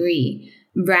certain degree,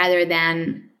 rather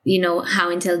than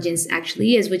how intelligence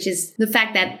actually is, which is the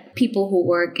fact that people who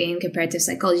work in comparative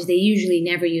psychology, they usually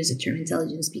never use the term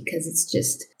intelligence because it's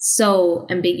just so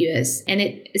ambiguous, and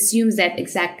it assumes that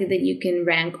you can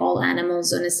rank all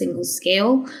animals on a single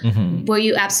scale, where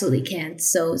you absolutely can't.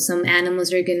 So some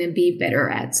animals are going to be better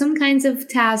at some kinds of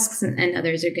tasks, and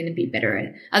others are going to be better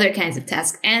at other kinds of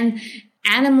tasks. And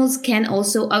animals can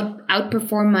also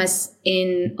outperform us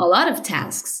in a lot of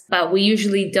tasks, but we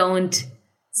usually don't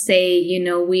say,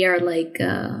 we are like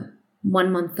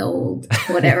 1 month old,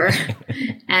 whatever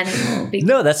animal.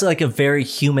 No, that's like a very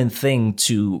human thing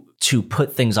to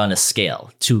put things on a scale,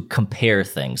 to compare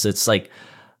things. It's like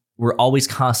we're always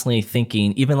constantly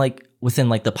thinking, even like within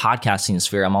like the podcasting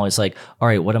sphere, I'm always like, all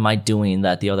right, what am I doing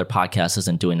that the other podcast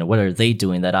isn't doing? Or what are they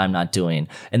doing that I'm not doing?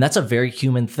 And that's a very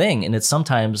human thing. And it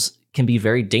sometimes can be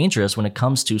very dangerous when it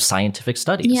comes to scientific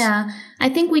studies. Yeah, I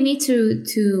think we need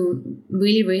to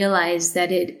really realize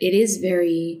that it is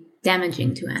very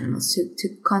damaging to animals to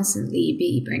constantly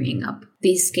be bringing up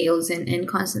these scales and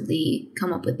constantly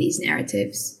come up with these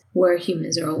narratives where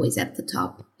humans are always at the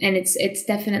top. And it's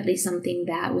definitely something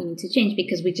that we need to change,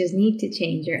 because we just need to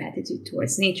change our attitude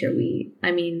towards nature.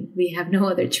 We have no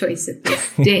other choice at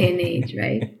this day and age,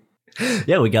 right?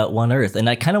 Yeah, we got one Earth. And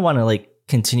I kind of want to like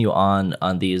continue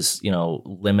on these,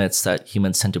 limits that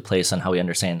humans tend to place on how we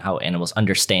understand how animals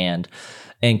understand.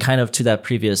 And kind of to that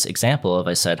previous example of,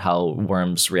 I said, how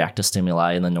worms react to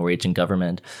stimuli in the Norwegian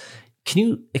government. Can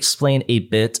you explain a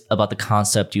bit about the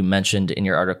concept you mentioned in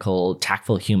your article,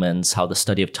 Tactful Humans, how the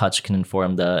study of touch can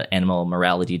inform the animal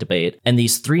morality debate, and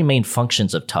these three main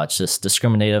functions of touch, this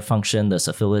discriminative function, this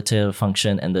affiliative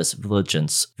function, and this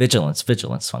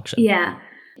vigilance function? Yeah.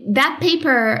 That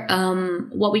paper,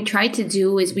 what we try to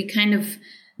do is we kind of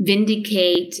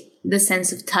vindicate the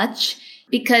sense of touch,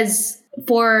 because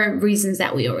for reasons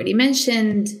that we already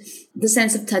mentioned, the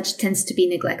sense of touch tends to be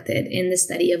neglected in the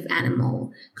study of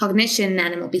animal cognition,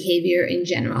 animal behavior in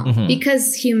general,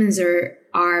 because humans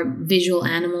are visual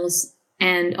animals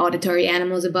and auditory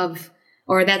animals above,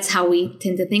 or that's how we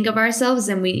tend to think of ourselves.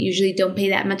 And we usually don't pay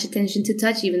that much attention to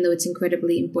touch, even though it's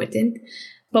incredibly important.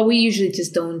 But we usually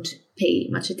just don't pay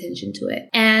much attention to it.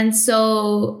 And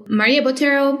so Maria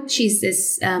Botero, she's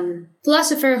this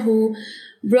philosopher who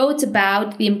wrote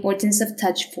about the importance of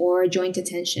touch for joint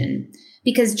attention,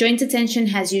 because joint attention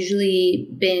has usually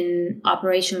been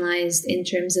operationalized in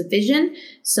terms of vision.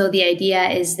 So the idea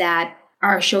is that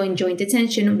our showing joint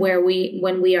attention when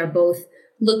we are both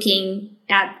looking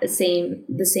at the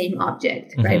same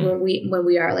object, right? When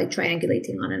we are like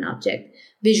triangulating on an object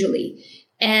visually.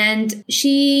 And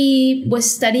she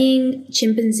was studying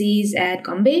chimpanzees at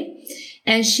Gombe,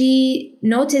 and she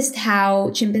noticed how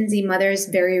chimpanzee mothers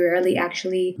very rarely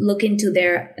actually look into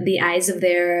the eyes of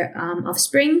their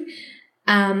offspring.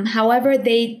 However,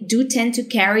 they do tend to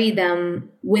carry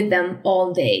them with them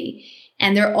all day,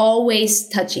 and they're always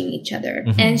touching each other.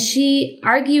 And she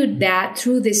argued that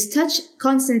through this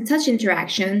constant touch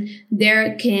interaction,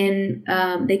 they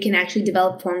can actually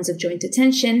develop forms of joint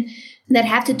attention that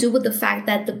have to do with the fact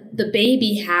that the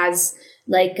baby has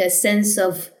like a sense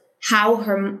of how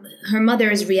her mother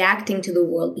is reacting to the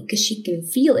world, because she can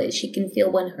feel it. She can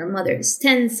feel when her mother is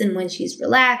tense and when she's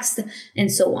relaxed, and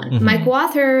so on. My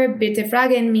co-author, Birte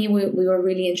Frage, and me, we were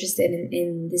really interested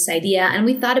in this idea. And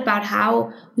we thought about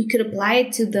how we could apply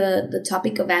it to the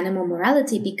topic of animal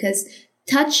morality, because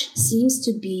touch seems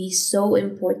to be so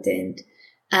important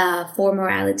for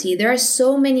morality. There are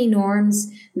so many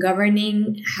norms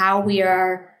governing how we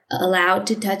are allowed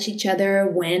to touch each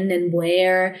other, when and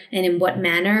where and in what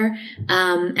manner.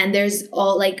 And there's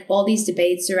all these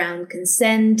debates around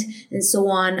consent and so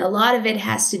on. A lot of it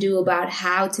has to do about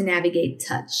how to navigate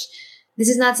touch. This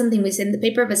is not something we said in the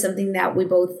paper, but something that we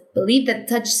both believe, that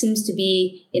touch seems to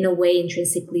be, in a way,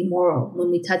 intrinsically moral when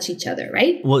we touch each other,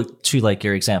 right? Well, to like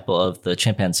your example of the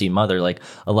chimpanzee mother, like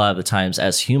a lot of the times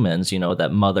as humans, that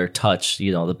mother touch,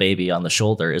 the baby on the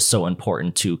shoulder is so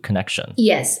important to connection.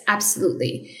 Yes,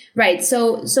 absolutely. Right.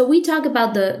 So we talk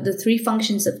about the three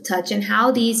functions of touch and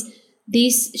how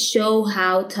these show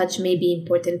how touch may be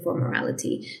important for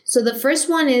morality. So the first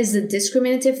one is the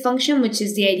discriminative function, which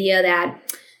is the idea that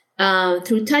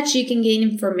through touch, you can gain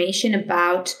information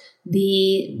about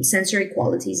the sensory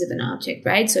qualities of an object,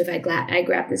 right? So if I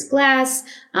grab this glass,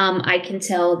 I can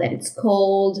tell that it's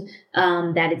cold,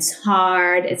 that it's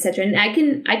hard, etc. And I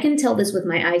can tell this with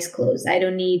my eyes closed. I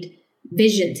don't need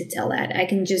vision to tell that. I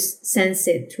can just sense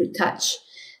it through touch.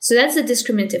 So that's the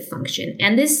discriminative function.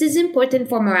 And this is important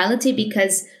for morality,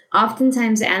 because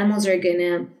oftentimes animals are going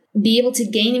to be able to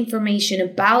gain information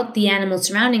about the animal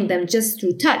surrounding them just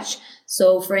through touch.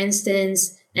 So, for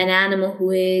instance, an animal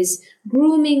who is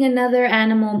grooming another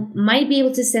animal might be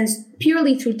able to sense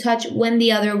purely through touch when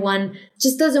the other one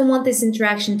just doesn't want this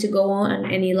interaction to go on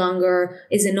any longer,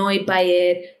 is annoyed by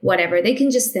it, whatever. They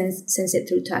can just sense it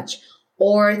through touch.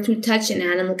 Or through touch, an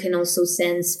animal can also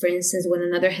sense, for instance, when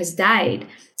another has died.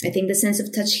 I think the sense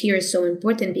of touch here is so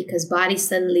important, because bodies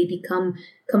suddenly become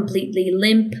completely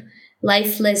limp,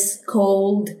 lifeless,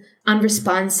 cold,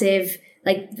 unresponsive.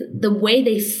 Like the way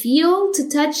they feel to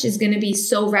touch is going to be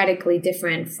so radically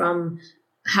different from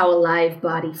how a live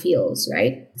body feels,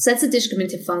 right? So that's a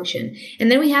discriminative function.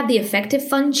 And then we have the affective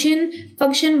function,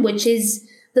 which is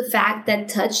the fact that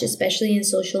touch, especially in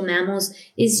social mammals,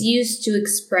 is used to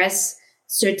express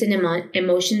certain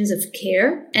emotions of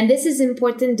care. And this is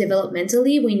important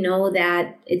developmentally. We know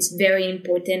that it's very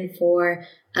important for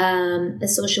a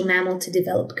social mammal to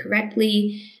develop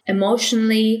correctly,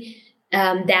 emotionally,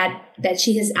 that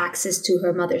she has access to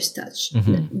her mother's touch.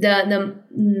 Mm-hmm. The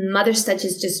mother's touch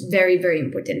is just very, very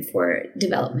important for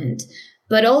development.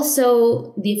 But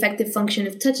also the effective function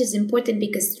of touch is important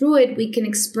because through it, we can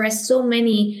express so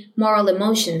many moral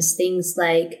emotions, things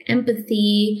like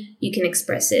empathy. You can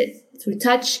express it through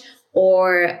touch,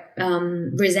 or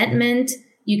resentment.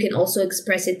 You can also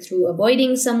express it through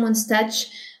avoiding someone's touch,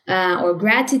 or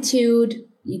gratitude.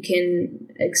 You can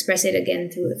express it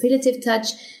again through affiliative touch.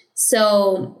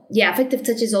 So yeah, affective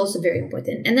touch is also very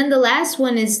important. And then the last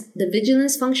one is the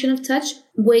vigilance function of touch,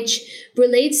 which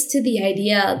relates to the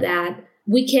idea that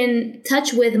we can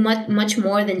touch with much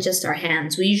more than just our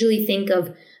hands. We usually think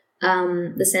of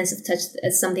the sense of touch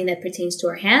as something that pertains to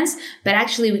our hands, but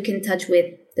actually we can touch with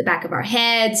the back of our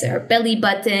heads, our belly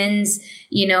buttons.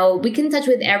 We can touch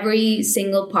with every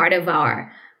single part of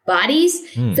our bodies.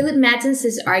 Philip Mattins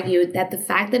has argued that the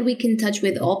fact that we can touch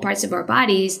with all parts of our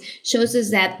bodies shows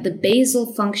us that the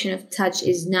basal function of touch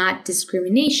is not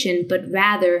discrimination, but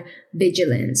rather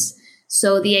vigilance.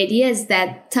 So the idea is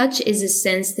that touch is a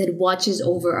sense that watches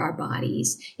over our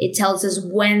bodies. It tells us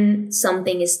when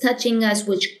something is touching us,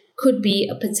 which could be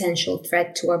a potential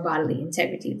threat to our bodily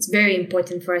integrity. It's very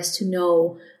important for us to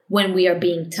know when we are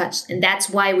being touched. And that's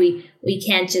why we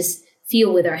can't just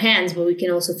feel with our hands, but we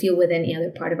can also feel with any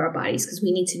other part of our bodies, because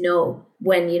we need to know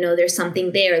when, there's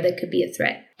something there that could be a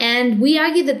threat. And we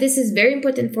argue that this is very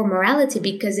important for morality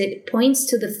because it points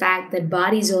to the fact that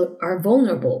bodies are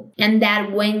vulnerable, and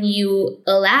that when you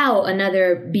allow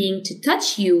another being to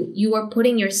touch you, you are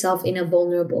putting yourself in a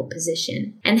vulnerable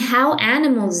position. And how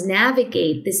animals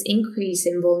navigate this increase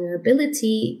in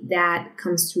vulnerability that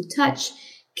comes through touch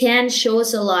can show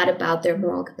us a lot about their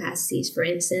moral capacities. For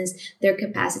instance, their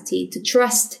capacity to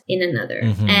trust in another.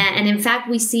 Mm-hmm. And in fact,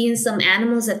 we see in some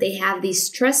animals that they have these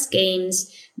trust games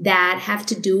that have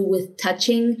to do with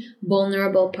touching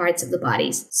vulnerable parts of the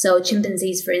bodies. So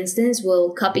chimpanzees, for instance,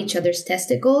 will cup each other's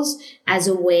testicles as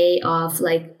a way of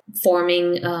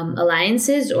forming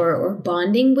alliances or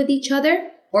bonding with each other.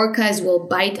 Orcas will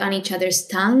bite on each other's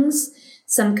tongues.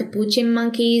 Some capuchin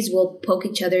monkeys will poke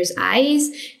each other's eyes.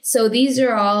 So these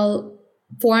are all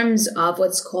forms of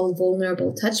what's called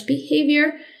vulnerable touch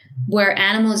behavior, where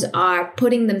animals are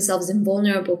putting themselves in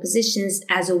vulnerable positions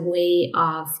as a way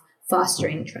of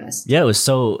fostering trust. Yeah, it was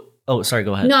so... Oh, sorry,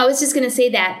 go ahead. No, I was just going to say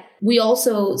that we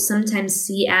also sometimes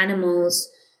see animals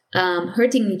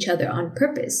hurting each other on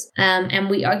purpose. And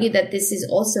we argue that this is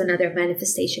also another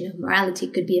manifestation of morality.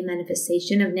 It could be a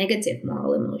manifestation of negative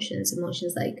moral emotions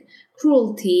like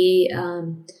cruelty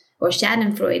or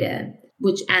schadenfreude,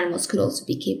 which animals could also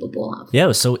be capable of. Yeah, it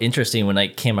was so interesting when I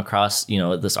came across,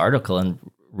 this article and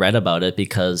read about it,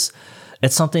 because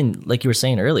it's something, like you were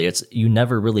saying earlier, you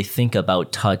never really think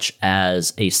about touch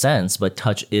as a sense, but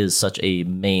touch is such a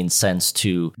main sense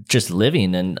to just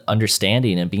living and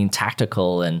understanding and being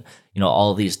tactical and,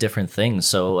 all of these different things.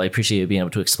 So I appreciate you being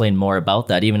able to explain more about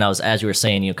that. Even as you were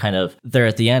saying, kind of there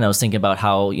at the end, I was thinking about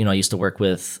how, I used to work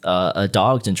with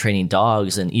dogs and training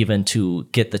dogs, and even to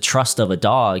get the trust of a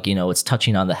dog, it's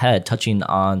touching on the head, touching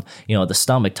on, the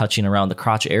stomach, touching around the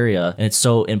crotch area. And it's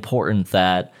so important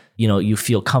that you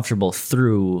feel comfortable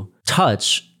through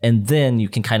touch, and then you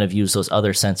can kind of use those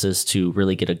other senses to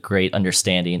really get a great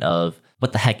understanding of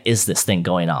what the heck is this thing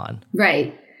going on.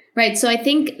 Right. So I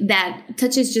think that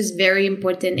touch is just very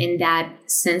important in that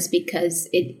sense because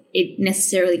it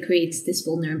necessarily creates this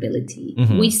vulnerability.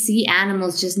 Mm-hmm. We see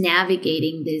animals just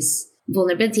navigating this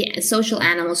vulnerability, social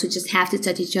animals who just have to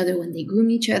touch each other when they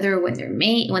groom each other, when they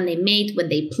mate, when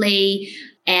they play,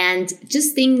 and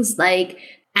just things like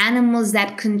animals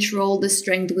that control the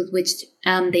strength with which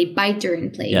they bite during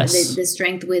play, yes. the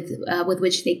strength with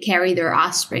which they carry their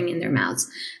offspring in their mouths.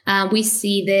 We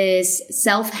see this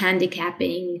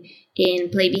self-handicapping in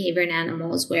play behavior in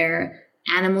animals, where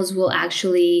animals will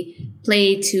actually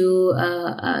play to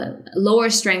a lower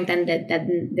strength than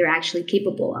they're actually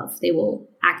capable of. They will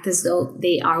act as though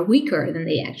they are weaker than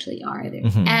they actually are.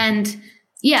 Mm-hmm. And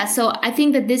yeah, so I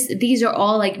think that these are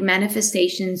all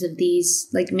manifestations of these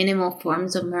minimal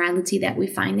forms of morality that we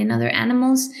find in other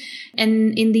animals.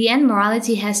 And in the end,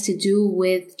 morality has to do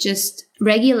with just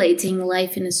regulating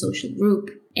life in a social group.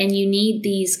 And you need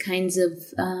these kinds of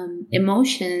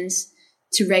emotions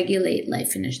to regulate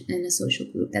life in a social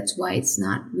group. That's why it's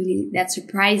not really that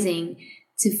surprising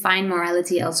to find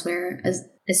morality elsewhere as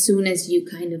soon as you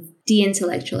kind of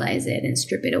de-intellectualize it and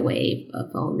strip it away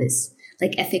of all this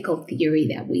like ethical theory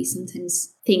that we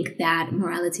sometimes think that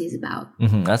morality is about.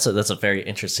 Mm-hmm. That's a very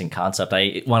interesting concept.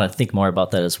 I want to think more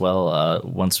about that as well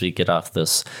once we get off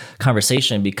this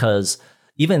conversation, because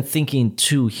even thinking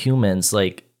to humans,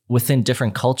 like within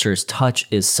different cultures, touch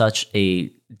is such a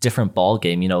different ball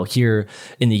game. You know, here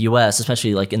in the US,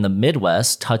 especially like in the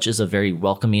Midwest, touch is a very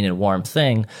welcoming and warm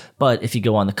thing. But if you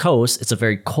go on the coast, it's a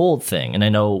very cold thing. And I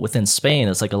know within Spain,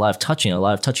 it's like a lot of touching on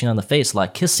the face, a lot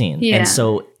of kissing. Yeah. And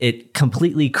so it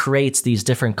completely creates these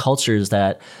different cultures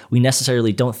that we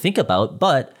necessarily don't think about,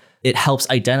 but it helps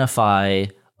identify,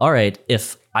 all right,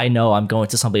 if I know I'm going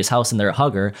to somebody's house and they're a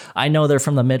hugger, I know they're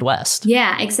from the Midwest.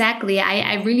 Yeah, exactly.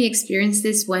 I really experienced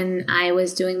this when I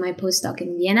was doing my postdoc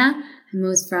in Vienna. I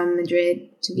moved from Madrid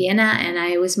to Vienna, and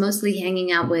I was mostly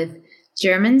hanging out with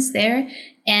Germans there.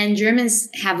 And Germans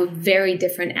have a very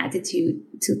different attitude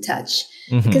to touch.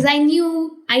 Mm-hmm. Because I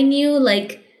knew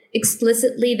like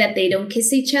explicitly that they don't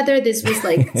kiss each other. This was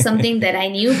like something that I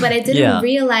knew, but I didn't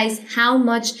realize how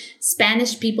much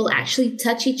Spanish people actually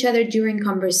touch each other during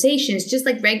conversations. Just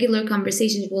like regular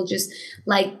conversations, will just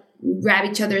like grab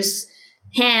each other's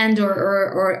hand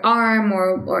or arm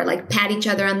or like pat each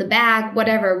other on the back,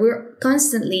 whatever. We're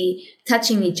constantly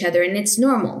touching each other, and it's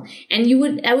normal. And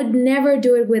I would never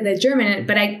do it with a German,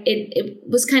 but it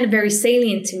was kind of very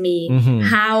salient to me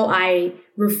how I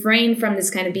refrain from this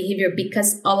kind of behavior,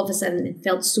 because all of a sudden it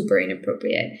felt super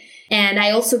inappropriate. And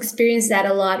I also experienced that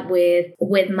a lot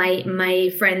with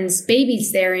my friends'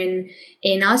 babies there in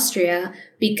Austria,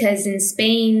 because in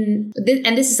Spain,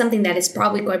 and this is something that is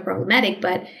probably quite problematic,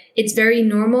 but it's very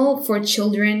normal for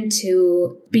children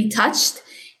to be touched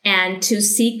and to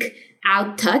seek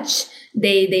out touch.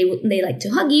 They like to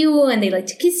hug you and they like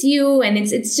to kiss you, and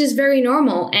it's just very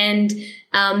normal. And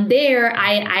there,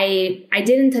 I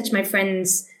didn't touch my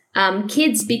friends'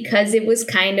 kids, because it was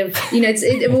kind of,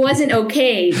 it wasn't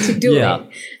okay to do it.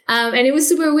 And it was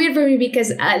super weird for me,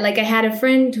 because I had a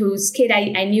friend whose kid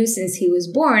I knew since he was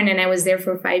born, and I was there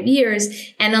for 5 years.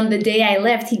 And on the day I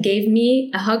left, he gave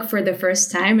me a hug for the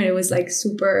first time. And it was like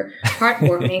super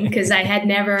heartwarming, because I had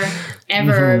never,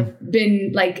 ever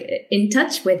been like in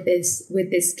touch with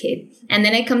this kid. And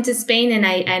then I come to Spain, and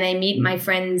I meet my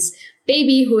friend's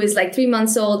baby, who is like 3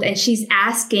 months old, and she's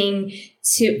asking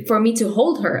for me to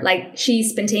hold her. Like, she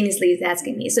spontaneously is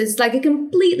asking me. So it's like a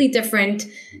completely different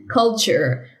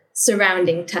culture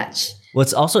surrounding touch. Well,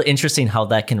 it's also interesting how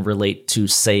that can relate to,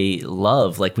 say,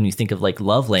 love. Like when you think of like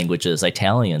love languages,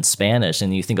 Italian, Spanish,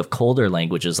 and you think of colder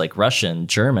languages like Russian,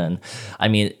 German. I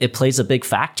mean, it plays a big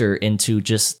factor into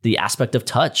just the aspect of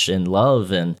touch and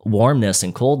love and warmness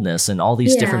and coldness and all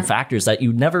these different factors that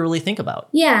you never really think about.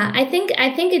 Yeah, I think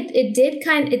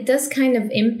it does kind of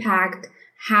impact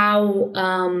how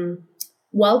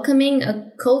welcoming a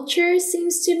culture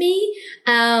seems to me.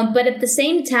 But at the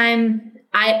same time,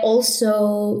 I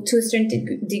also, to a certain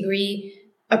degree,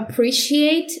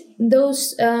 appreciate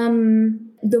those,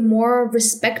 the more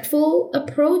respectful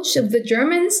approach of the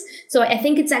Germans. So I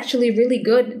think it's actually really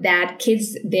good that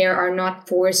kids there are not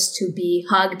forced to be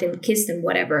hugged and kissed and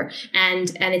whatever.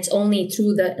 And it's only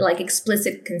through the like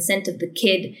explicit consent of the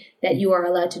kid that you are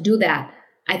allowed to do that.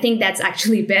 I think that's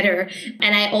actually better.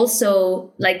 And I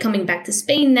also, like, coming back to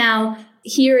Spain now,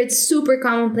 here it's super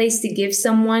commonplace to give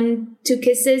someone 2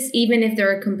 kisses, even if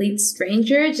they're a complete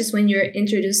stranger, just when you're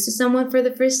introduced to someone for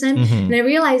the first time. And I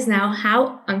realize now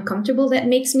how uncomfortable that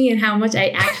makes me and how much I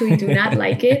actually do not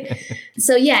like it.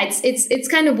 So yeah, it's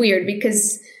kind of weird,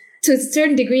 because to a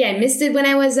certain degree I missed it when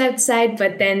I was outside,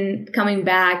 but then coming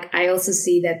back, I also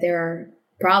see that there are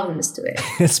problems to it.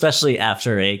 Especially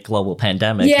after a global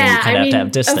pandemic. Yeah, you kind of have to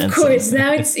have distance. Of course,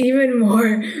 now it's even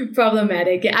more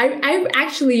problematic. I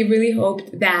actually really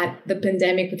hoped that the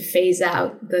pandemic would phase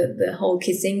out the whole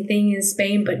kissing thing in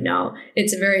Spain, but no,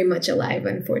 it's very much alive,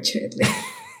 unfortunately.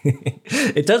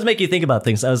 It does make you think about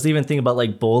things. I was even thinking about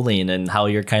like bowling and how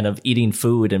you're kind of eating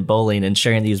food and bowling and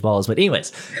sharing these balls. But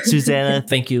anyways, Susanna,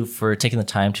 thank you for taking the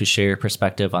time to share your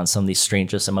perspective on some of these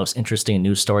strangest and most interesting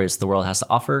news stories the world has to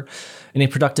offer. In a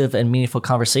productive and meaningful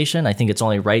conversation, I think it's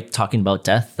only right, talking about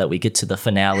death, that we get to the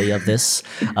finale of this.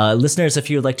 Listeners, if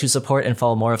you would like to support and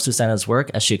follow more of Susanna's work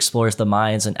as she explores the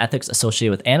minds and ethics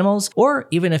associated with animals, or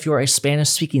even if you're a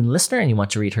Spanish-speaking listener and you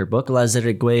want to read her book, La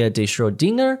Ziriguella de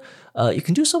Schrödinger, you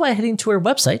can do so by heading to her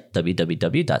website,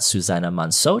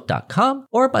 www.susanamonceau.com,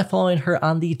 or by following her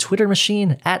on the Twitter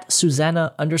machine at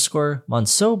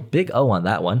Susanna_Monceau, big O on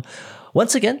that one.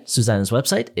 Once again, Susanna's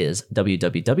website is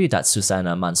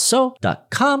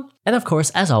www.susanamonceau.com. And of course,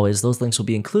 as always, those links will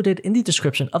be included in the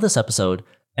description of this episode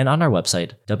and on our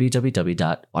website,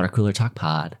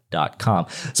 www.watercoolertalkpod.com.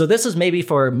 So this is maybe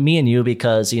for me and you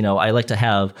because, I like to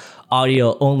have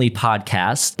audio-only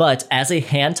podcasts. But as a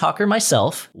hand talker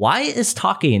myself, why is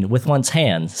talking with one's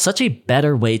hands such a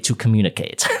better way to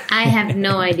communicate? I have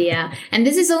no idea. And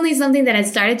this is only something that I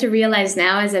started to realize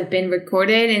now as I've been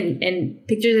recorded and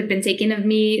pictures have been taken of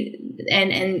me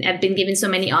and I've been giving so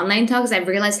many online talks. I've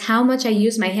realized how much I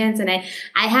use my hands and I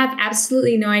have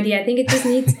absolutely no idea. I think it just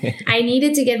needs, I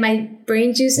needed to get my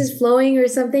brain juices flowing or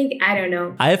something. I don't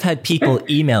know. I have had people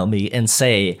email me and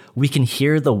say, we can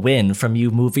hear the wind from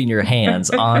you moving your hands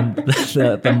on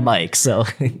the mic. So,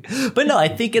 but no, I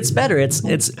think it's better. It's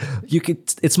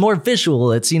more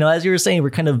visual. It's, as you were saying,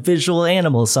 we're kind of visual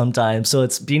animals sometimes. So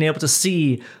it's being able to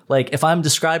see, like if I'm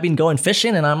describing going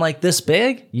fishing and I'm like this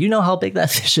big, you know how big that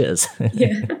fish is.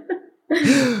 Yeah.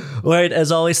 All right.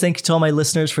 As always, thank you to all my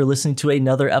listeners for listening to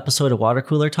another episode of Water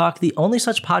Cooler Talk, the only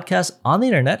such podcast on the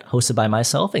internet, hosted by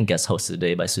myself and guest hosted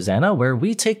today by Susanna, where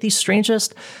we take the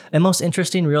strangest and most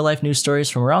interesting real life news stories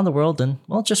from around the world and,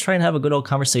 well, just try and have a good old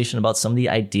conversation about some of the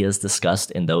ideas discussed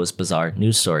in those bizarre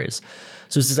news stories.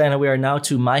 So, Susanna, we are now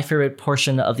to my favorite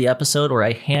portion of the episode where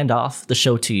I hand off the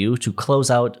show to you to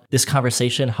close out this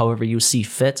conversation however you see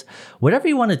fit. Whatever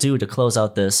you want to do to close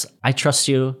out this, I trust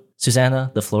you.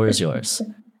 Susanna, the floor is yours.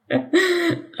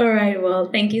 All right.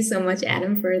 Well, thank you so much,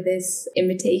 Adam, for this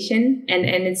invitation. And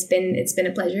it's been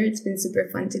a pleasure. It's been super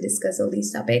fun to discuss all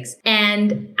these topics.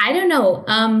 And I don't know,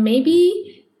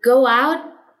 maybe go out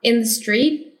in the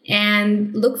street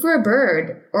and look for a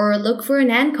bird or look for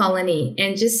an ant colony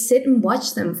and just sit and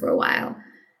watch them for a while.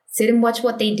 Sit and watch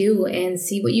what they do and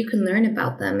see what you can learn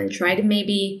about them and try to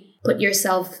maybe put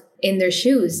yourself in their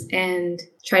shoes and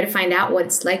try to find out what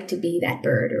it's like to be that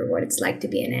bird or what it's like to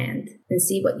be an ant and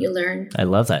see what you learn. I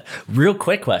love that. Real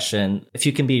quick question. If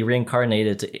you can be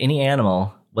reincarnated to any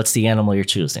animal, what's the animal you're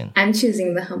choosing? I'm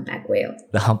choosing the humpback whale.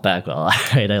 The humpback whale. All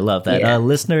right. I love that. Yeah.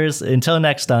 Listeners, until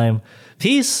next time,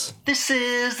 peace. This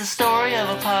is the story of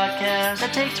a podcast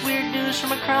that takes weird news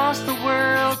from across the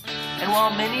world. And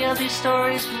while many of these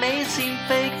stories may seem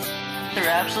fake, they're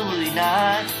absolutely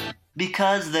not,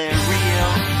 because they're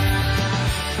real.